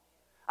y'all?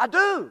 I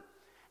do.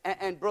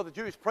 And Brother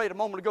Julius prayed a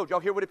moment ago. Did y'all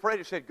hear what he prayed?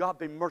 He said, God,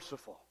 be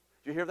merciful.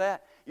 Did you hear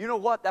that? You know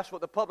what? That's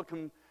what the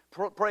publican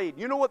prayed.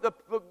 You know what that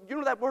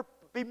word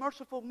be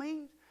merciful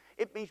means?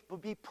 It means to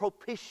be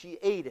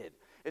propitiated.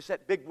 It's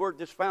that big word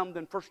that's found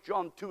in 1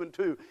 John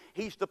 2:2.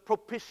 He's the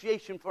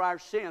propitiation for our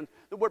sins.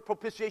 The word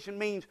propitiation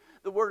means,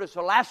 the word is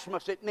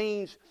hilasmos. It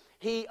means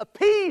he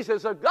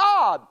appeases a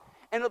God.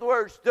 In other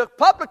words, the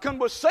publican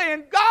was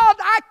saying, God,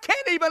 I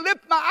can't even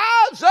lift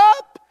my eyes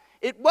up.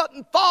 It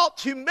wasn't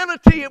false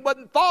humility. It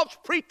wasn't false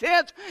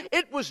pretense.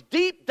 It was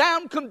deep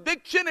down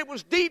conviction. It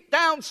was deep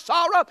down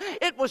sorrow.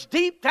 It was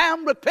deep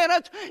down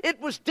repentance. It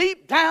was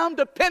deep down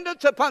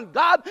dependence upon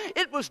God.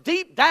 It was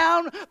deep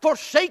down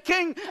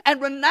forsaking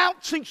and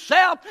renouncing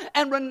self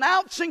and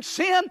renouncing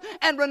sin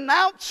and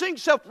renouncing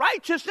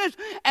self-righteousness.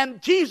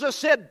 And Jesus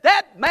said,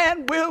 that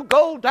man will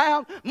go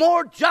down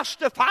more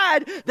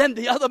justified than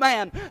the other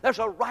man. There's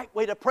a right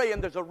way to pray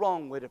and there's a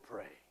wrong way to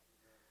pray.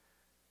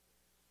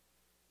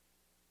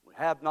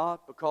 Have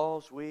not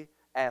because we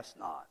ask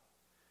not.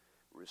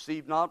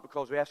 Receive not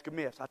because we ask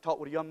amiss. I talked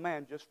with a young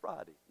man just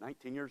Friday,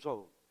 19 years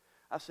old.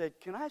 I said,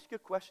 can I ask you a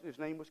question? His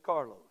name was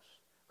Carlos.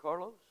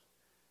 Carlos,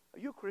 are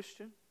you a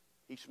Christian?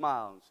 He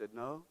smiled and said,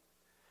 no.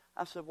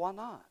 I said, why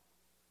not?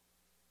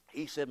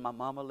 He said, my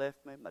mama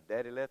left me, my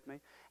daddy left me.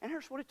 And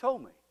here's what he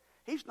told me.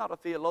 He's not a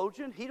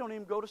theologian. He don't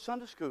even go to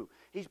Sunday school.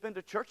 He's been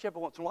to church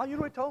every once in a while. You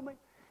know what he told me?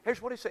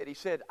 Here's what he said. He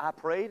said, I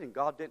prayed and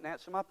God didn't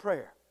answer my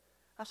prayer.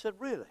 I said,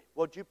 really?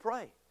 What'd you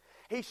pray?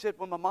 He said,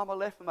 when my mama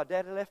left me, my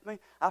daddy left me,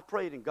 I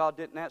prayed and God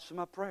didn't answer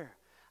my prayer.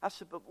 I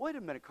said, but wait a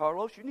minute,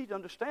 Carlos, you need to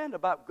understand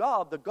about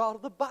God, the God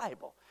of the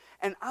Bible.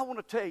 And I want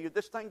to tell you,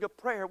 this thing of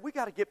prayer, we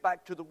got to get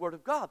back to the Word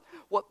of God,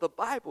 what the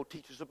Bible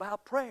teaches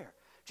about prayer.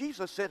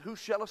 Jesus said, who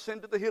shall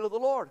ascend to the hill of the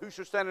Lord? Who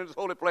shall stand in his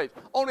holy place?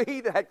 Only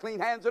he that had clean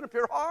hands and a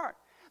pure heart.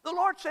 The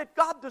Lord said,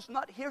 God does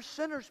not hear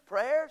sinners'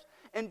 prayers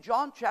in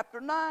John chapter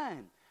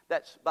 9.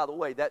 That's, by the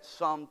way, that's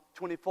Psalm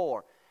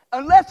 24.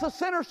 Unless a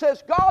sinner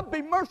says, God,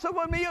 be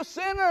merciful to me, a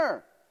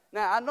sinner.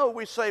 Now, I know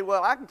we say,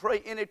 well, I can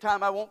pray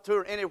anytime I want to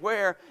or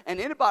anywhere, and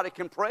anybody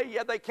can pray.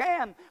 Yeah, they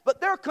can.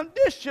 But there are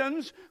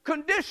conditions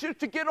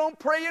to get on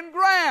praying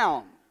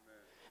ground.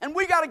 And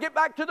we got to get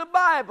back to the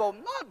Bible.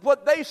 Not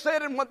what they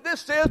said and what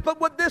this says,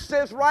 but what this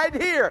says right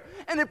here.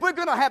 And if we're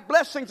going to have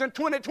blessings in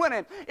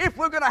 2020, if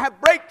we're going to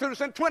have breakthroughs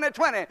in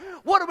 2020,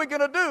 what are we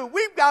going to do?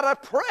 We've got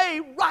to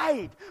pray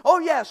right. Oh,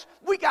 yes,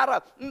 we got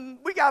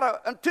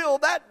to, until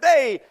that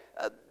day,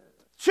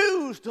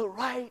 choose the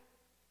right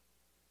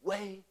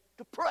way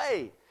to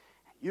pray.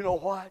 You know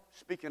what?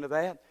 Speaking of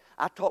that,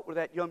 I talked with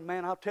that young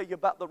man. I'll tell you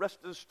about the rest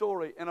of the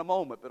story in a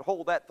moment, but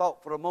hold that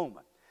thought for a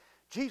moment.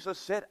 Jesus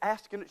said,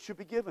 ask and it shall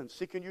be given.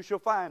 Seek and you shall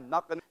find.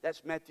 Knock and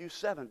that's Matthew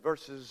 7,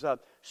 verses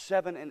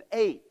 7 and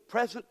 8.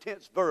 Present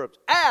tense verbs.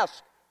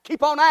 Ask,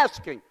 keep on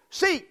asking.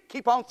 Seek,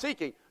 keep on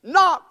seeking.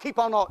 Knock, keep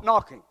on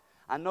knocking.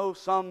 I know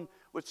some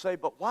would say,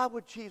 but why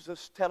would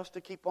Jesus tell us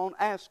to keep on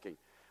asking?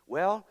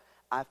 Well,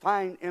 I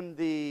find in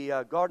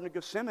the Garden of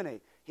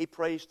Gethsemane, he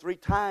prays 3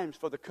 times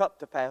for the cup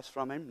to pass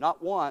from him,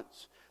 not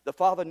once. The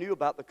Father knew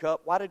about the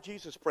cup. Why did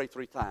Jesus pray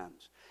 3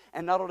 times?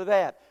 And not only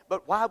that,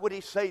 but why would he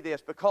say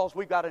this? Because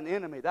we've got an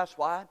enemy. That's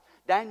why.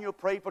 Daniel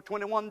prayed for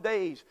 21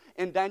 days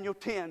in Daniel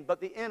 10,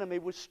 but the enemy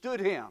withstood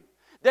him.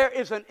 There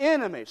is an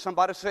enemy.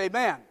 Somebody say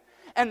amen.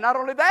 And not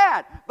only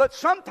that, but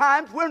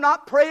sometimes we're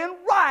not praying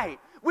right.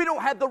 We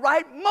don't have the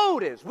right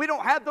motives. We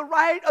don't have the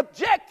right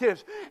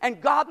objectives. And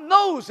God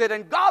knows it.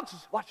 And God's,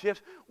 watch this,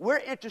 we're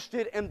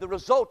interested in the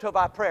result of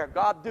our prayer.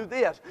 God, do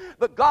this.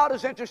 But God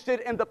is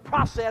interested in the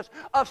process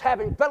of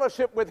having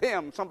fellowship with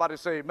him. Somebody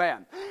say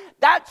amen.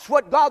 That's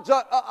what God's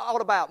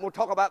all about. And we'll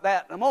talk about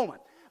that in a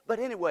moment. But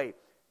anyway,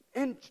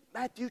 in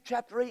Matthew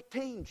chapter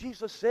 18,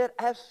 Jesus said,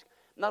 ask,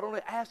 not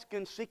only ask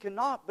and seek and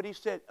knock, but he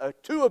said,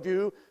 2 of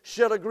you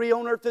shall agree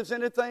on earth as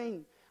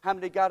anything. How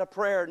many got a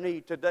prayer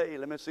need today?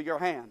 Let me see your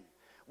hand.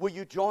 Will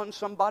you join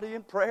somebody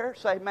in prayer?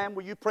 Say, man,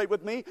 will you pray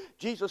with me?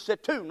 Jesus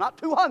said 2, not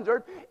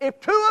 200. If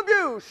 2 of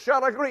you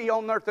shall agree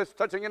on earth as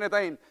touching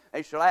anything,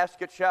 they shall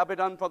ask, it shall be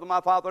done for my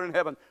Father in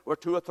heaven. Where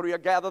 2 or 3 are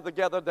gathered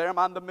together, there am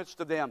I in the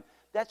midst of them.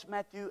 That's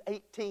Matthew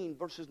 18,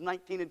 verses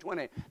 19 and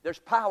 20. There's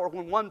power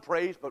when one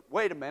prays, but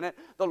wait a minute.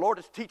 The Lord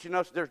is teaching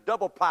us there's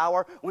double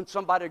power when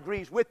somebody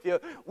agrees with you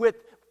with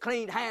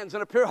clean hands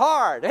and a pure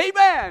heart.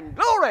 Amen.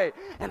 Glory.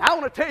 And I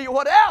want to tell you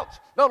what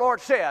else the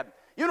Lord said.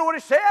 You know what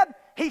he said?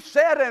 He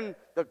said in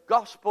the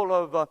Gospel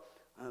of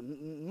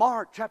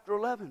Mark chapter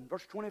 11,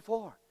 verse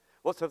 24,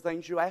 what's the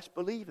things you ask,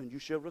 believe, and you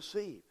shall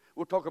receive.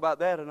 We'll talk about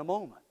that in a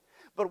moment.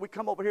 But we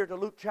come over here to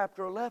Luke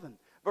chapter 11,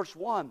 verse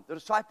 1. The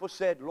disciples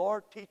said,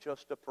 Lord, teach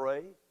us to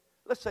pray.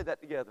 Let's say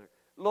that together.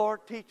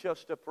 Lord, teach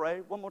us to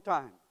pray. One more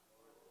time.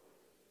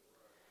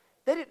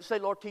 They didn't say,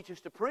 Lord, teach us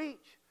to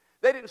preach.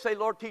 They didn't say,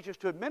 Lord, teach us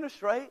to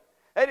administrate.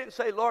 They didn't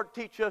say, Lord,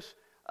 teach us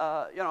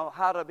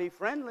how to be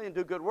friendly and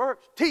do good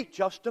works.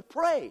 Teach us to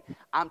pray.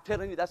 I'm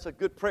telling you, that's a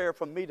good prayer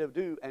for me to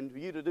do and for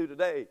you to do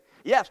today.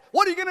 Yes.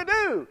 What are you going to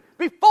do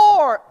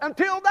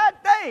until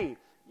that day?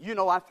 You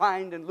know, I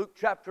find in Luke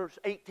chapter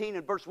 18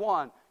 and verse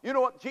 1, you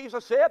know what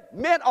Jesus said?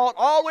 Men ought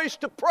always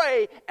to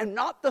pray and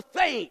not to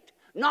faint.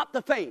 Not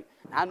to faint.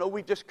 I know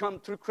we just come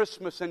through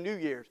Christmas and New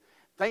Year's.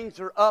 Things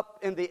are up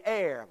in the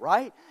air,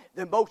 right?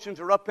 The emotions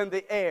are up in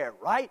the air,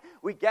 right?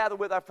 We gather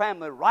with our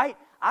family, right?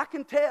 I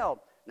can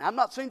tell Now, I'm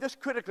not saying this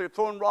critically,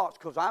 throwing rocks,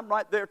 because I'm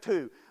right there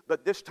too.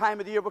 But this time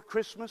of the year with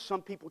Christmas,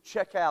 some people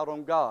check out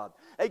on God.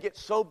 They get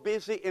so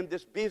busy in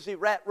this busy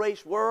rat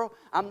race world.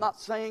 I'm not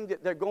saying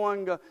that they're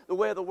going the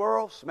way of the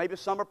world. So maybe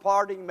some are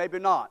partying, maybe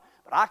not.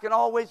 But I can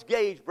always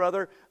gauge,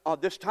 brother,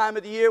 this time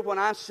of the year when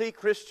I see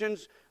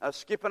Christians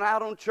skipping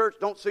out on church,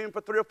 don't see them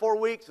for 3 or 4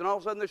 weeks, and all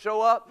of a sudden they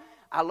show up.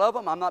 I love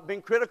them. I'm not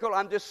being critical.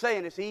 I'm just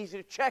saying it's easy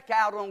to check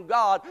out on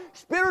God,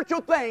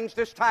 spiritual things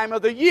this time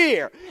of the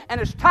year.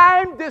 And it's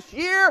time this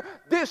year,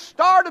 this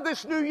start of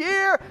this new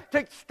year,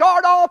 to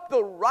start off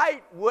the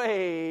right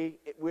way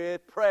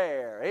with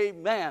prayer.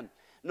 Amen.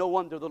 No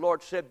wonder the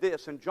Lord said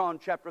this in John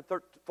chapter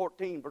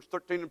 14, verse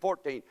 13 and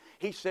 14.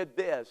 He said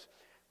this,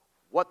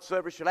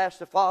 whatsoever shall ask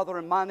the Father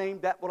in my name,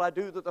 that will I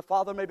do, that the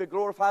Father may be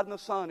glorified in the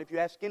Son. If you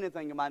ask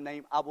anything in my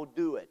name, I will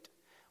do it.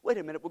 Wait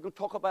a minute, we're going to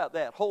talk about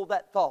that. Hold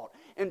that thought.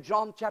 In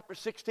John chapter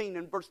 16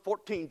 and verse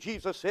 14,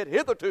 Jesus said,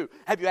 hitherto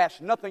have you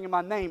asked nothing in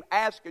my name.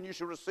 Ask and you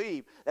shall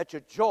receive, that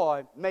your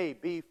joy may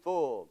be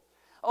full.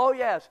 Oh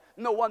yes,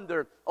 no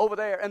wonder over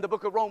there in the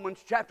book of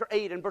Romans chapter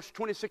 8 and verse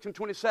 26 and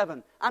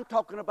 27, I'm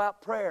talking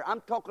about prayer.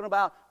 I'm talking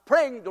about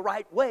praying the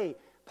right way.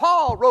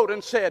 Paul wrote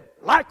and said,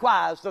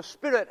 likewise, the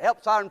Spirit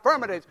helps our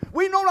infirmities.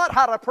 We know not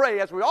how to pray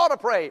as we ought to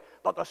pray,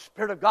 but the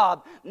Spirit of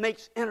God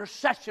makes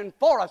intercession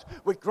for us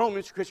with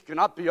groanings which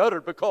cannot be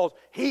uttered, because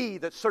He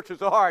that searches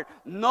the heart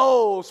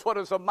knows what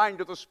is the mind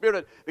of the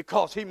Spirit,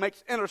 because He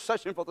makes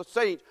intercession for the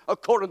saints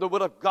according to the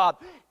will of God.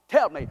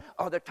 Tell me,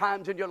 are there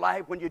times in your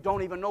life when you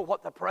don't even know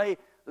what to pray?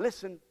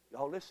 Listen,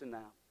 y'all listen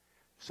now.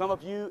 Some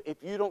of you, if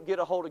you don't get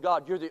a hold of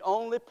God, you're the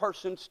only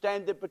person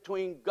standing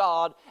between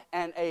God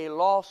and a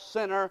lost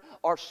sinner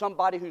or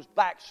somebody who's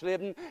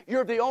backslidden.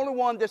 You're the only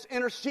one that's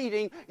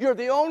interceding. You're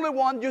the only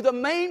one. You're the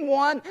main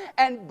one.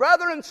 And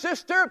brother and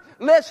sister,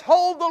 let's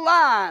hold the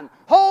line.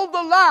 Hold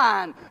the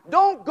line.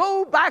 Don't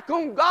go back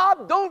on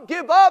God. Don't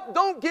give up.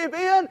 Don't give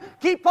in.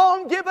 Keep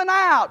on giving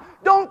out.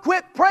 Don't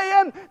quit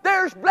praying.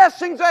 There's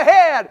blessings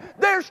ahead.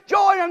 There's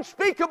joy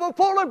unspeakable,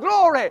 full of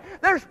glory.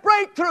 There's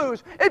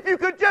breakthroughs. If you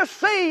could just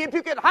see, if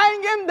you could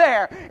hang in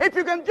there, if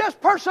you can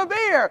just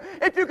persevere,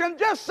 if you can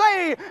just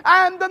say,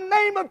 in the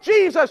name of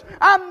Jesus,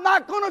 I'm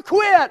not going to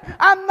quit.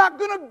 I'm not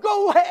going to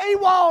go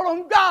AWOL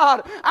on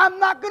God. I'm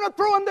not going to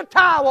throw in the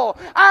towel.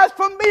 As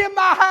for me and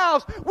my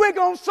house, we're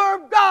going to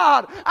serve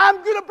God.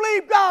 I'm going to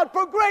believe God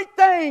for great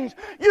things.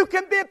 You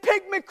can be a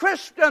pygmy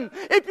Christian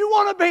if you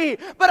want to be,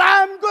 but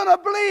I'm going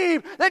to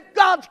believe that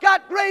God's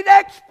got great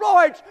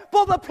exploits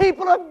for the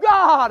people of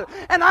God.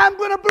 And I'm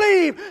going to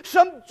believe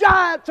some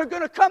giants are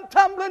going to come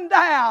tumbling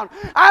down.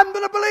 I'm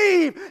going to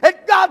believe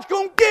that God's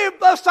going to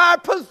give us our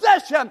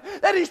possession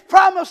that He's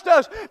promised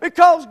us,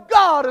 because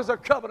God is a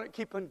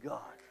covenant-keeping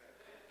God.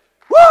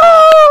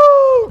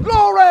 Woo!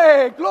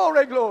 Glory,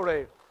 glory,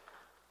 glory.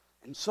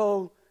 And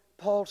so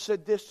Paul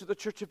said this to the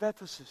church of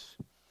Ephesus.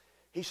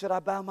 He said, I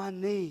bow my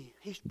knee.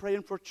 He's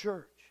praying for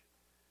church.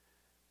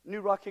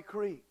 New Rocky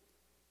Creek.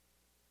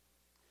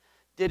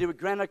 That He would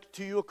grant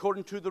to you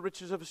according to the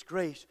riches of His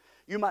grace,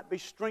 you might be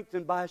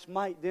strengthened by His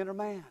might, the inner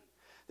man,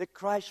 that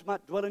Christ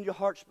might dwell in your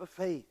hearts by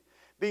faith,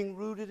 being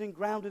rooted and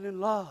grounded in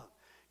love.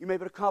 You may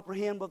be able to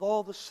comprehend with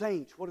all the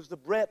saints what is the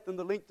breadth and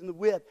the length and the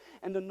width,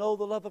 and to know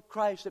the love of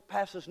Christ that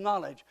passes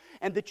knowledge,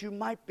 and that you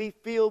might be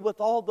filled with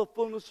all the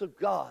fullness of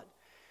God.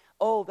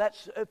 Oh,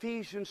 that's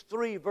Ephesians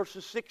 3,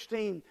 verses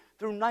 16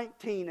 through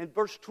 19. And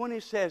verse 20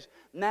 says,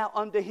 now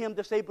unto Him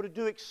that's able to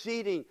do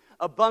exceeding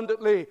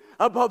abundantly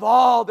above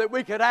all that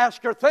we could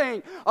ask or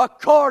think,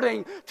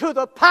 according to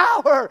the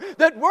power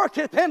that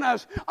worketh in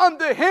us.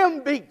 Unto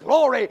Him be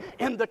glory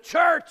in the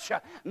church.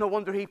 No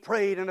wonder he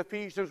prayed in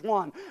Ephesians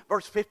 1,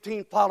 verse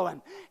 15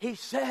 following. He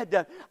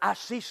said, I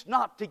cease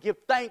not to give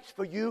thanks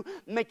for you,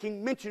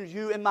 making mention of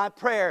you in my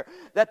prayer,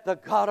 that the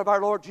God of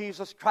our Lord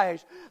Jesus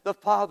Christ, the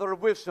Father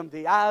of wisdom,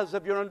 the eyes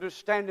of your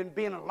understanding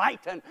being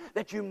enlightened,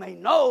 that you may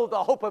know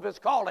the hope of His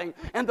calling,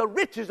 and the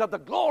riches of the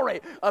glory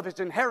of His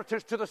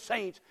inheritance to the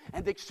saints,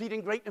 and the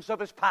exceeding greatness of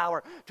His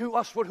power to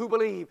usward who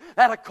believe,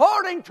 that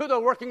according to the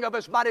working of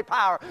His mighty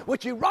power,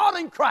 which He wrought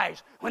in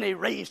Christ when He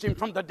raised Him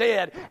from the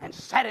dead and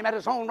sat Him at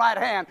His own right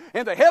hand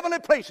in the heavenly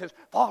places,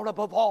 far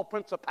above all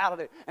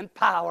principality and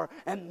power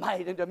and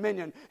might and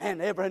dominion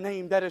and every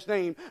name that is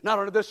named, not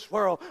only this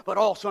world, but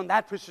also in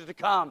that which is to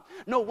come.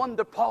 No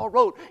wonder Paul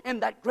wrote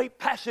in that great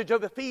passage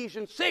of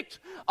Ephesians 6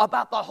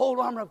 about the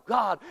whole armor of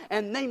God,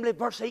 and namely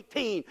verse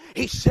 18,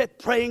 he said,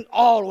 praying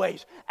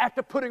always,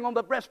 after putting on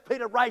the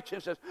breastplate of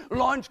righteousness,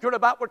 loins girded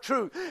about with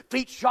truth,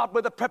 feet shod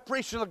with the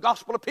preparation of the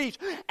gospel of peace,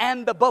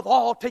 and above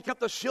all, take up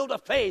the shield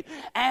of faith,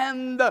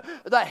 and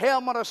the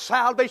helmet of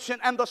salvation,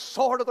 and the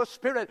sword of the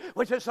Spirit,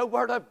 which is the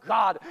word of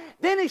God.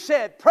 Then he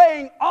said,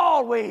 praying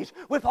always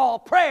with all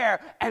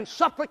prayer and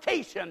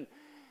supplication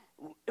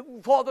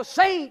for the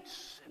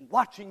saints.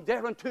 watching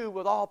thereunto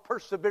with all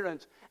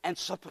perseverance and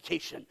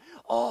supplication.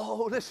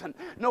 Oh, listen,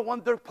 no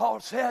wonder Paul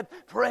said,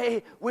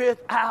 pray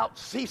without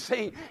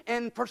ceasing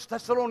in 1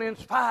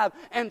 Thessalonians 5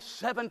 and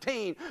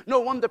 17. No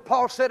wonder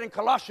Paul said in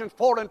Colossians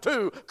 4 and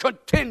 2,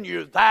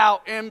 continue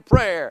thou in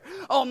prayer.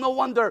 Oh, no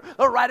wonder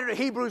the writer of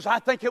Hebrews, I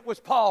think it was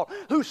Paul,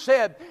 who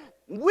said,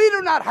 we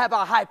do not have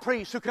a high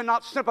priest who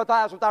cannot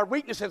sympathize with our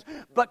weaknesses,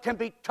 but can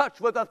be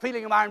touched with the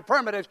feeling of our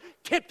infirmities,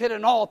 tempted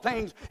in all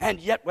things, and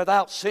yet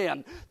without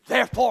sin.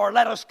 Therefore,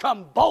 let us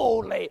come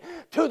boldly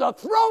to the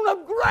throne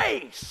of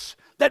grace,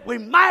 that we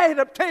might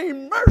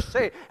obtain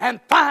mercy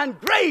and find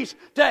grace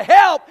to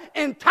help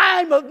in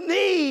time of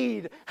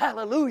need.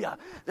 Hallelujah.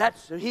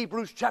 That's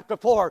Hebrews chapter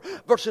 4,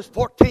 verses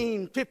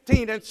 14,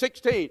 15, and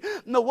 16.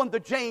 No wonder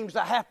James,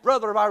 the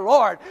half-brother of our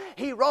Lord,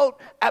 he wrote,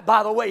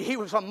 by the way, he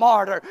was a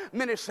martyr.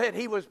 Many said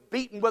he was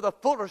beaten with a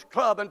fuller's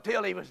club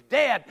until he was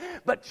dead.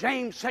 But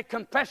James said,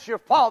 confess your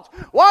faults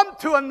one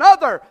to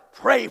another.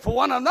 Pray for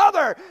one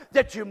another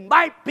that you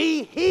might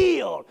be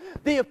healed.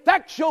 The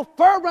effectual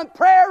fervent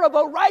prayer of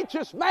a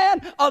righteous man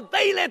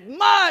availeth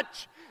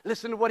much.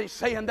 Listen to what he's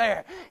saying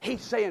there.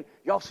 He's saying,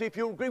 y'all see if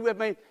you agree with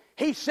me,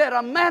 he said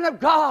a man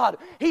of God,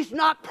 he's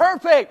not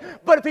perfect,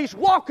 but if he's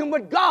walking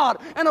with God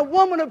and a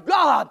woman of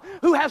God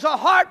who has a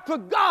heart for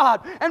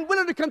God and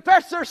willing to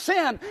confess their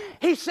sin,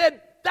 he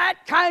said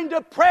that kind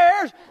of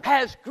prayers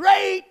has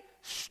great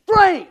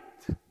strength.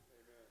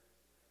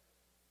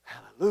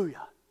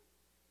 Hallelujah.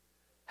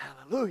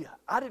 Hallelujah.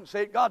 I didn't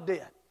say it, God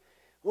did.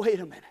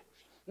 Wait a minute.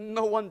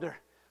 No wonder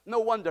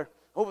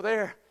over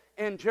there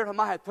in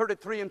Jeremiah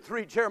 33 and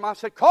 3, Jeremiah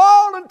said,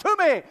 call unto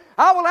me,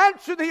 I will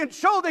answer thee and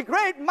show thee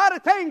great and mighty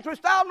things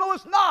which thou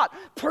knowest not.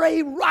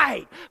 Pray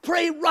right.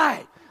 Pray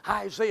right.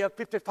 Isaiah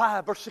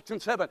 55, verse 6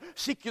 and 7.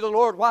 Seek ye the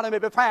Lord while he may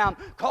be found.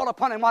 Call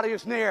upon him while he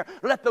is near.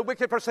 Let the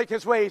wicked forsake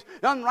his ways.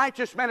 The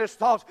unrighteous man his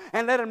thoughts,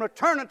 and let him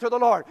return unto the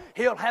Lord.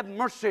 He'll have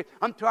mercy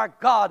unto our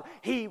God.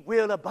 He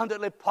will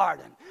abundantly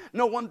pardon.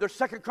 No wonder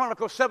 2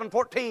 Chronicles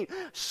 7:14,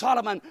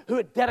 Solomon, who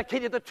had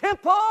dedicated the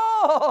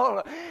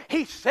temple,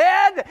 he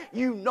said,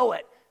 you know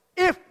it,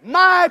 if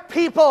my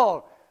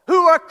people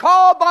who are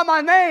called by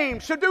my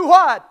name should do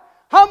what?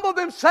 Humble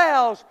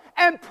themselves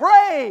and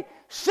pray,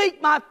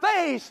 seek my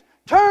face,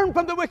 turn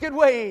from the wicked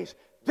ways,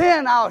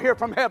 then I'll hear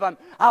from heaven.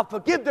 I'll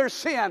forgive their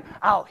sin.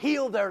 I'll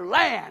heal their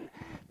land.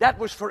 That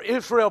was for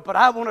Israel, but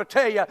I want to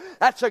tell you,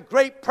 that's a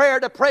great prayer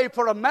to pray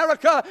for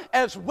America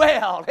as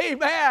well.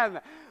 Amen.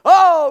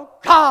 Oh,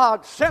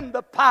 God, send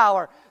the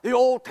power, the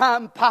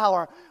old-time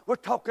power. We're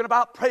talking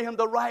about praying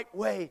the right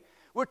way.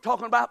 We're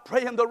talking about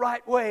praying the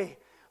right way.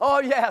 Oh,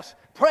 yes,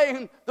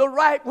 praying the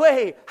right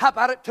way. How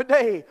about it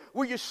today?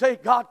 Will you say,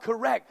 God,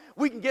 correct?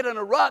 We can get in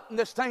a rut in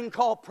this thing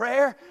called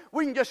prayer.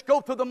 We can just go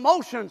through the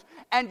motions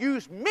and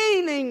use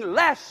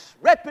meaningless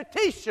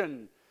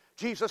repetition.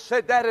 Jesus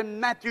said that in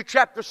Matthew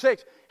chapter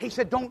 6. He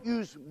said, don't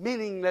use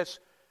meaningless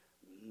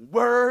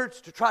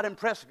words to try to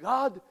impress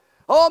God.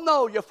 Oh,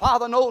 no, your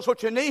Father knows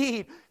what you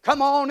need.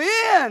 Come on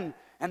in.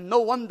 And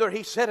no wonder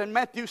he said in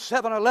Matthew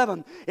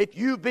 7:11, if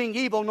you being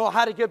evil know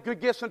how to give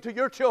good gifts unto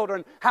your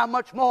children, how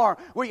much more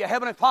will your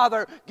Heavenly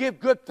Father give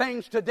good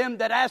things to them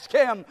that ask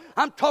Him?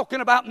 I'm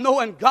talking about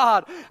knowing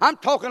God. I'm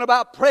talking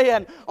about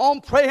praying on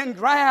praying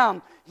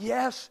ground.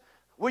 Yes,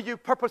 will you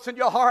purpose in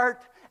your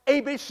heart?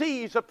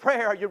 ABCs of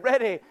prayer. Are you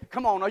ready?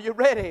 Come on, are you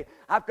ready?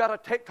 I've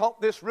got to talk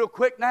this real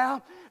quick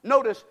now.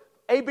 Notice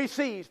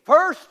ABCs.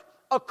 First,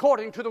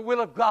 according to the will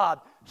of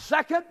God.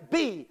 Second,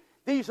 B.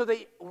 These are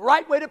the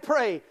right way to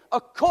pray,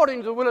 according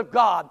to the will of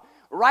God.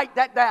 Write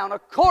that down,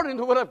 according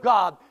to the will of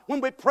God.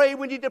 When we pray,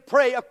 we need to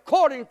pray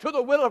according to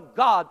the will of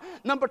God.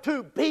 Number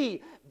 2,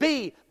 B,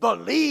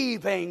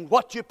 believing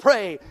what you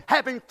pray,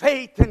 having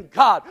faith in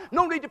God.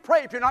 No need to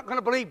pray if you're not going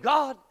to believe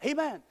God.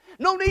 Amen.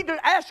 No need to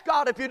ask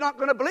God if you're not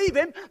going to believe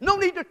Him. No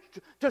need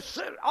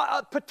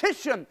to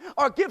petition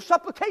or give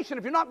supplication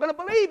if you're not going to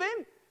believe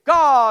Him.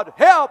 God,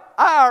 help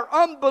our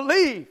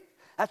unbelief.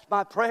 That's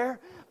my prayer.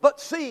 But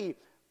C,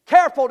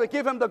 careful to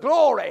give Him the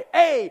glory.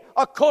 A,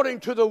 according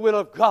to the will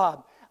of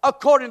God.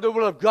 According to the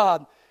will of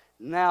God.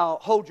 Now,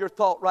 hold your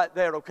thought right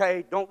there,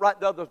 okay? Don't write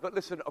the others, but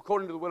listen,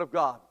 according to the will of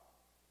God.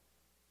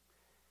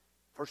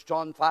 1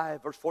 John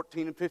 5, verse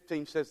 14 and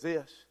 15 says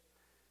this.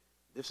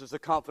 This is the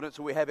confidence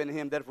that we have in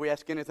Him, that if we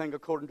ask anything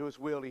according to His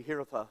will, He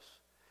heareth us.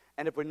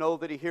 And if we know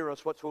that He heareth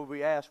us, whatsoever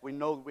we ask, we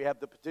know that we have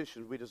the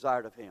petitions we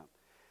desired of Him.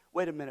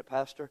 Wait a minute,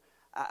 Pastor.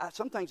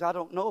 Some things I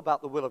don't know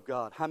about the will of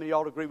God. How many of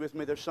y'all agree with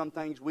me? There's some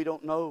things we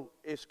don't know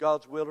if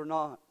God's will or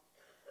not.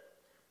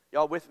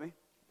 Y'all with me?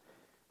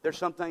 There's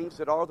some things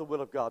that are the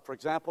will of God. For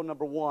example,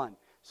 number 1,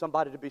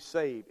 somebody to be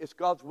saved. It's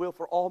God's will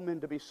for all men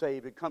to be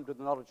saved and come to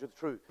the knowledge of the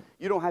truth.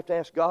 You don't have to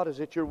ask God, is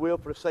it your will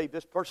to save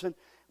this person?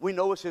 We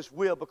know it's His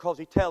will because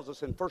He tells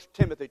us in 1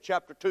 Timothy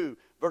chapter 2,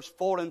 verse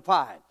 4 and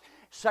 5.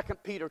 2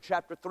 Peter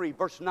chapter 3,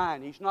 verse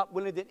 9. He's not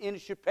willing that any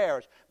should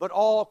perish, but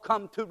all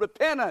come to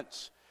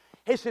repentance.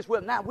 It's His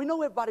will. Now, we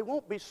know everybody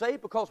won't be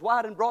saved because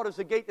wide and broad is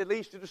the gate that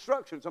leads to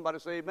destruction. Somebody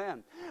say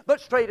amen.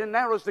 But straight and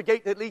narrow is the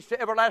gate that leads to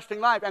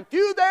everlasting life. And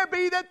few there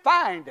be that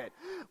find it.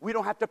 We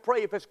don't have to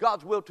pray if it's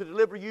God's will to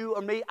deliver you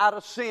or me out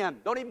of sin.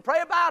 Don't even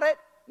pray about it.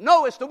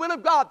 No, it's the will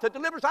of God to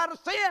deliver us out of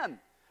sin.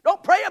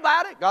 Don't pray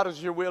about it. God,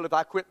 is your will if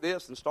I quit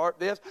this and start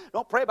this?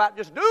 Don't pray about it.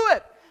 Just do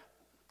it.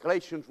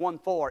 Galatians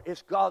 1:4.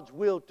 It's God's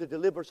will to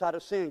deliver us out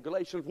of sin.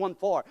 Galatians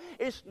 1:4.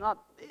 It's not,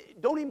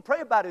 don't even pray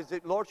about it. Is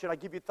it, Lord, should I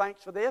give you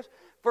thanks for this?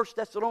 1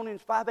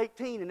 Thessalonians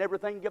 5:18. And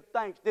everything give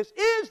thanks. This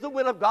is the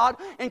will of God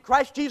in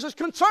Christ Jesus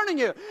concerning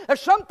you. There's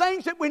some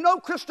things that we know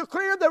crystal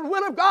clear, the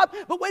will of God.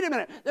 But wait a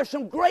minute. There's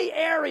some gray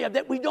area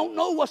that we don't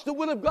know what's the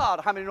will of God.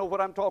 How many know what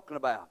I'm talking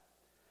about?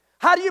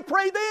 How do you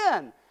pray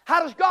then?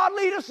 How does God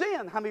lead us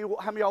in? How many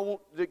of y'all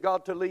want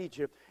God to lead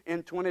you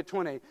in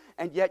 2020,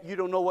 and yet you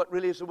don't know what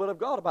really is the will of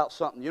God about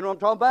something? You know what I'm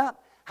talking about?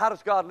 How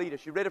does God lead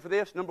us? You ready for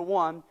this? Number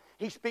one,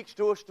 He speaks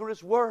to us through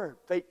His Word.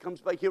 Faith comes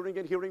by hearing,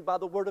 and hearing by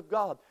the Word of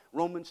God.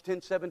 Romans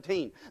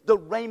 10:17. The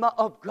Rhema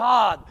of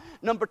God.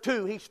 Number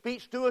two, He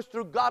speaks to us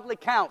through godly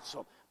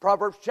counsel.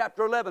 Proverbs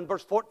chapter 11,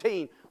 verse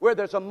 14. Where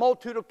there's a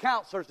multitude of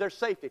counselors, there's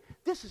safety.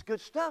 This is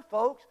good stuff,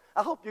 folks.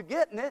 I hope you're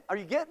getting it. Are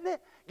you getting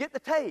it? Get the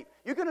tape.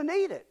 You're going to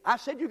need it. I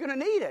said you're going to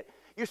need it.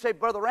 You say,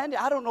 Brother Randy,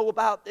 I don't know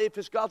about if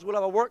it's God's will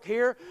if I work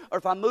here, or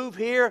if I move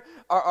here,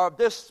 or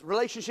this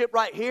relationship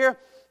right here.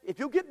 If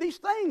you get these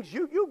things,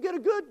 you'll get a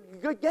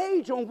good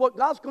gauge on what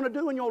God's going to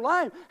do in your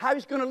life, how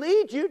He's going to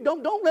lead you.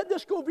 Don't let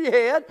this go over your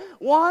head.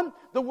 One,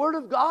 the Word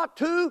of God.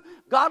 Two,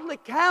 godly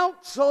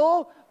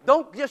counsel.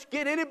 Don't just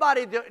get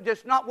anybody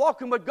that's not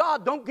walking with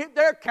God. Don't get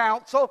their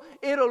counsel.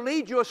 It'll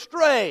lead you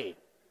astray.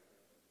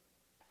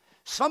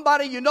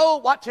 Somebody you know,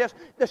 watch this,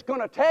 that's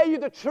going to tell you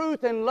the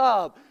truth in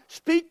love.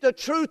 Speak the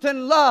truth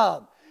in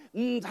love.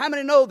 How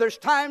many know there's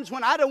times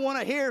when I don't want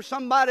to hear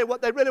somebody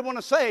what they really want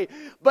to say,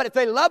 but if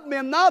they love me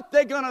enough,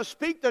 they're going to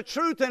speak the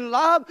truth in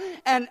love,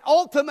 and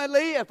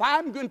ultimately, if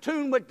I'm in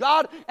tune with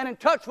God and in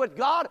touch with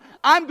God,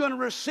 I'm going to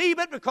receive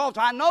it because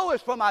I know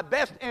it's for my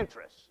best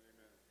interest.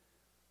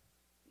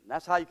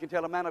 That's how you can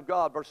tell a man of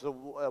God versus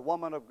a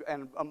woman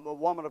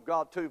of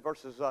God too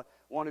versus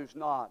one who's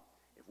not.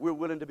 If we're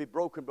willing to be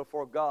broken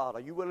before God, are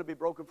you willing to be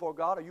broken before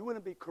God? Are you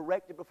willing to be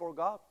corrected before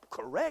God?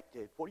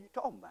 Corrected? What are you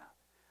talking about?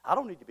 I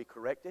don't need to be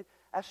corrected.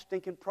 That's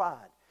stinking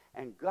pride.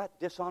 And God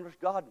dishonors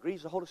God and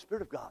grieves the Holy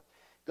Spirit of God.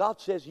 God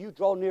says, you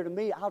draw near to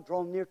me, I'll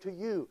draw near to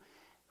you.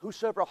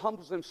 Whosoever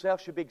humbles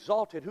himself should be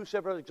exalted.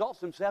 Whosoever exalts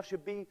himself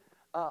should be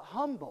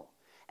humble.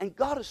 And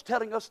God is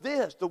telling us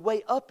this, the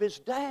way up is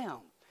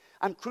down.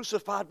 I'm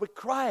crucified with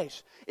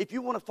Christ. If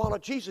you want to follow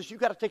Jesus, you've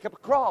got to take up a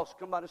cross.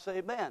 Come by and say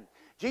amen.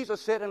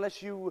 Jesus said,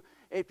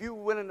 if you're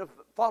willing to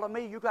follow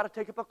me, you've got to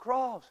take up a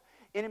cross.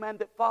 Any man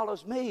that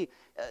follows me,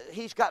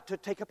 he's got to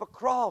take up a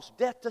cross,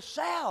 death to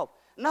self.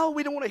 No,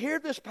 we don't want to hear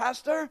this,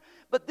 Pastor,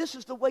 but this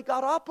is the way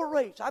God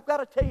operates. I've got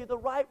to tell you the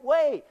right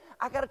way.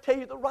 I've got to tell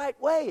you the right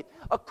way.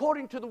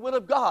 According to the will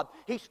of God,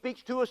 He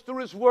speaks to us through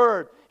His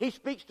Word. He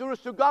speaks to us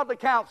through godly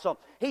counsel.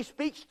 He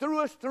speaks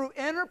through us through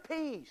inner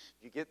peace.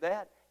 You get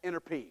that?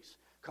 Inner peace.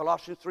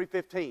 Colossians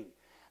 3:15.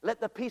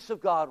 Let the peace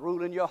of God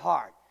rule in your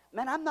heart.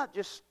 Man, I'm not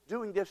just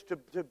doing this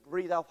to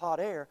breathe out hot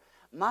air.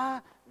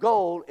 My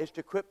goal is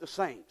to equip the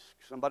saints.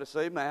 Somebody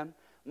say amen.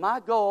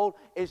 My goal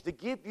is to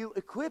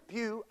equip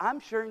you. I'm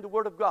sharing the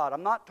Word of God.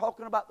 I'm not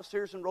talking about the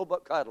Sears and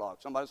Roebuck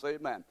catalog. Somebody say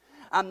amen.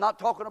 I'm not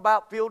talking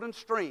about Field and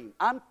Stream.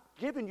 I'm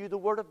giving you the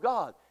Word of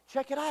God.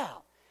 Check it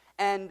out.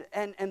 And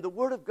the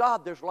Word of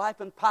God, there's life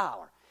and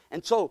power.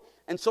 And so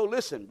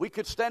listen, we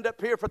could stand up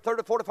here for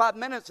 30, 45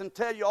 minutes and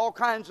tell you all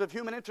kinds of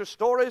human interest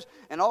stories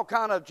and all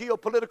kinds of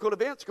geopolitical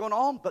events going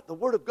on, but the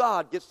Word of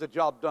God gets the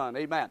job done.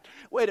 Amen.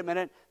 Wait a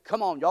minute.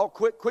 Come on, y'all.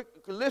 Quick,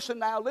 listen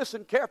now.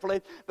 Listen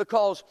carefully,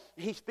 because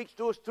He speaks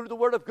to us through the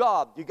Word of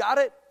God. You got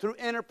it? Through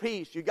inner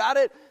peace. You got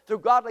it? Through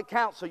godly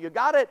counsel. You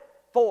got it?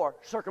 For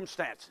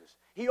circumstances.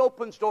 He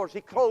opens doors. He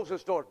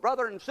closes doors.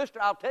 Brother and sister,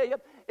 I'll tell you,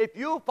 if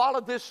you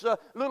follow this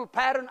little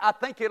pattern, I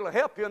think it'll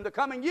help you in the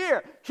coming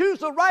year. Choose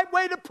the right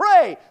way to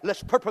pray.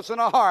 Let's purpose in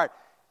our heart.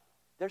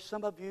 There's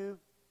some of you,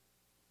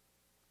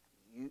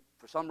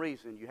 for some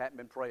reason, you haven't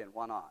been praying.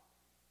 Why not?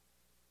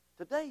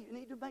 Today, you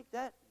need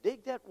to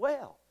dig that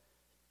well.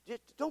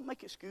 Just don't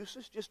make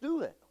excuses. Just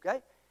do it,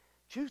 okay?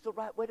 Choose the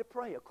right way to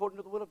pray according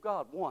to the will of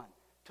God. 1.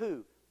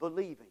 2,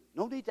 believing.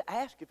 No need to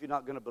ask if you're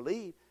not going to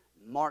believe.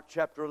 Mark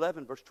chapter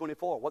 11, verse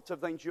 24.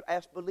 Whatsoever things you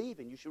ask,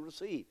 believing, you shall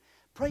receive.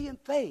 Pray in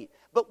faith.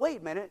 But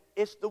wait a minute,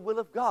 it's the will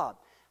of God.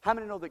 How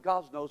many know that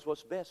God knows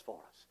what's best for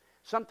us?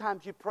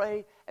 Sometimes you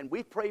pray, and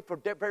we pray for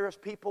various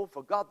people,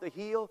 for God to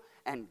heal,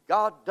 and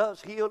God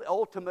does heal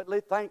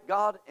ultimately. Thank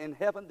God, in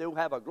heaven they'll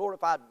have a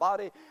glorified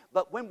body.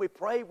 But when we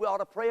pray, we ought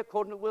to pray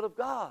according to the will of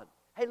God.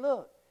 Hey,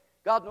 look,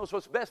 God knows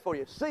what's best for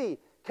you. See,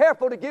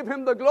 careful to give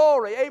Him the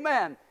glory.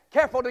 Amen.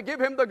 Careful to give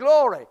Him the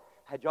glory.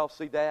 Had y'all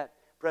see that?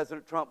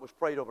 President Trump was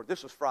prayed over.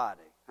 This was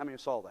Friday. How many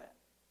saw that?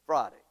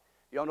 Friday.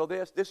 Y'all know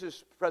this? This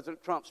is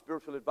President Trump's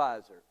spiritual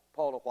advisor,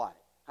 Paula White.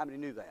 How many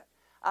knew that?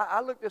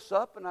 I looked this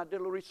up and I did a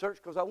little research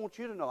because I want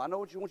you to know. I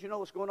want you to know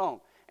what's going on.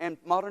 And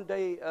modern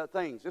day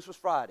things. This was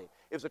Friday.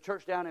 It was a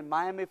church down in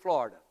Miami,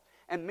 Florida.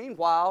 And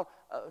meanwhile,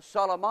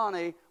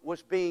 Soleimani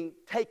was being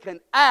taken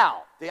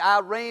out. The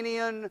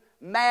Iranian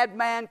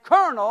madman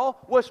colonel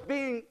was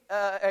being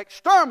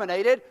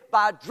exterminated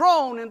by a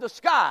drone in the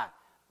sky.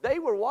 They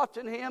were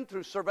watching him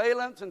through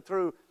surveillance and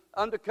through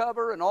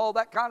undercover and all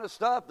that kind of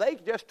stuff. They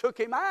just took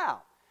him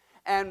out.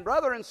 And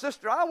brother and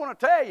sister, I want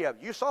to tell you,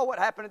 you saw what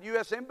happened at the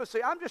U.S.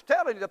 Embassy. I'm just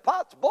telling you, the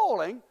pot's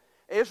boiling.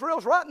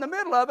 Israel's right in the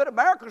middle of it.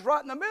 America's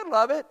right in the middle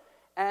of it.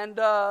 And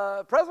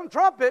President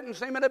Trump isn't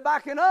seemingly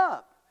backing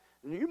up.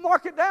 And you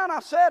mark it down, I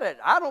said it.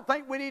 I don't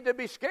think we need to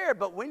be scared,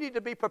 but we need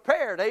to be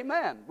prepared.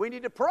 Amen. We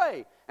need to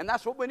pray. And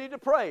that's what we need to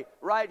pray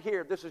right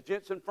here. This is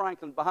Jensen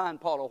Franklin behind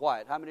Paula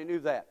White. How many knew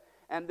that?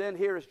 And then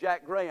here is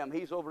Jack Graham.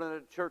 He's over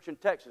in a church in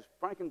Texas.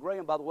 Franklin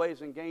Graham, by the way,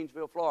 is in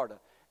Gainesville, Florida,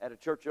 at a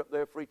church up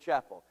there, Free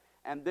Chapel.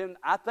 And then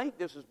I think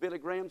this is Billy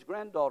Graham's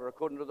granddaughter,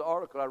 according to the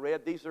article I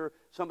read. These are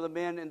some of the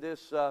men in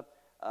this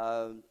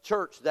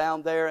church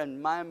down there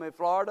in Miami,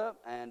 Florida.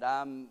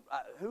 And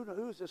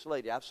who's this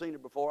lady? I've seen her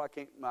before.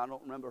 I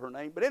don't remember her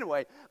name. But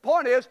anyway,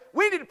 point is,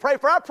 we need to pray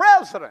for our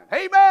president.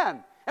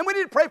 Amen. And we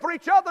need to pray for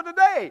each other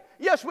today.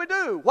 Yes, we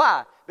do.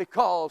 Why?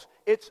 Because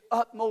it's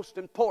utmost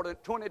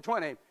important,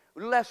 2020.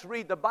 Let's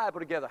read the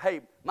Bible together.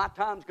 Hey, my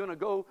time's going to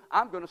go.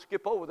 I'm going to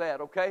skip over that,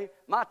 okay?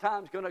 My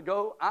time's going to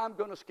go. I'm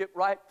going to skip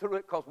right through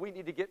it because we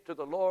need to get to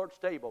the Lord's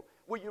table.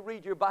 Will you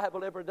read your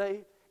Bible every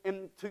day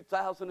in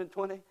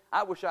 2020?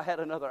 I wish I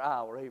had another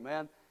hour,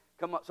 amen.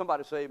 Come on,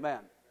 somebody say amen.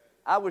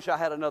 I wish I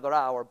had another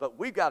hour, but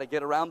we've got to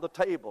get around the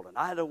table, and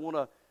I don't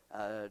want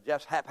to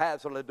just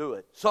haphazardly do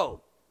it.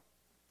 So,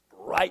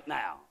 right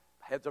now,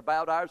 heads are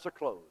bowed, eyes are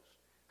closed.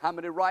 How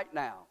many right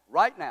now?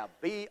 Right now.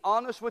 Be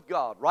honest with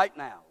God. Right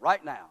now.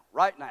 Right now.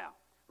 Right now.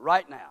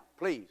 Right now.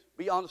 Please,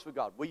 be honest with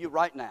God. Will you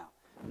right now?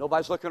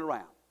 Nobody's looking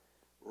around.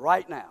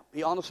 Right now.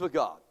 Be honest with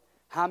God.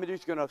 How many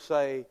is going to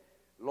say,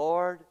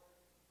 Lord,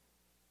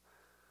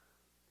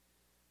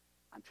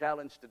 I'm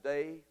challenged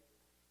today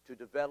to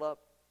develop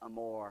a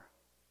more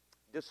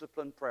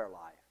disciplined prayer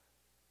life.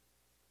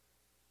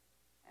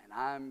 And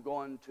I'm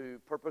going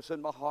to purpose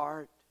in my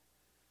heart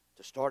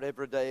to start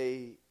every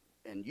day.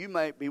 And you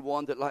might be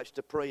one that likes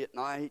to pray at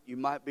night. You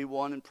might be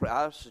one in prayer.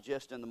 I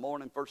suggest in the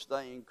morning first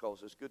thing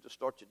because it's good to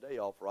start your day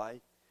off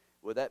right.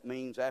 Well, that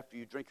means after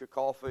you drink your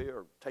coffee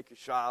or take a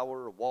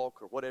shower or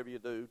walk or whatever you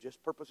do,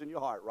 just purpose in your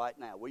heart right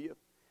now, will you?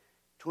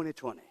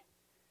 2020.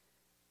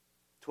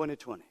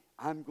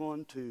 I'm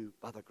going to,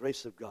 by the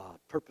grace of God,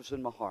 purpose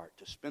in my heart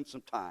to spend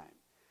some time.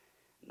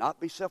 Not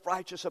be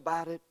self-righteous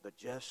about it, but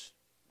just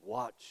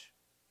watch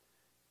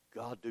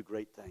God do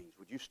great things.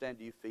 Would you stand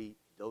to your feet?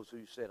 Those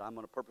who said, I'm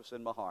going to purpose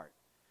in my heart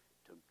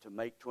to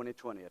make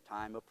 2020 a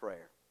time of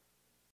prayer.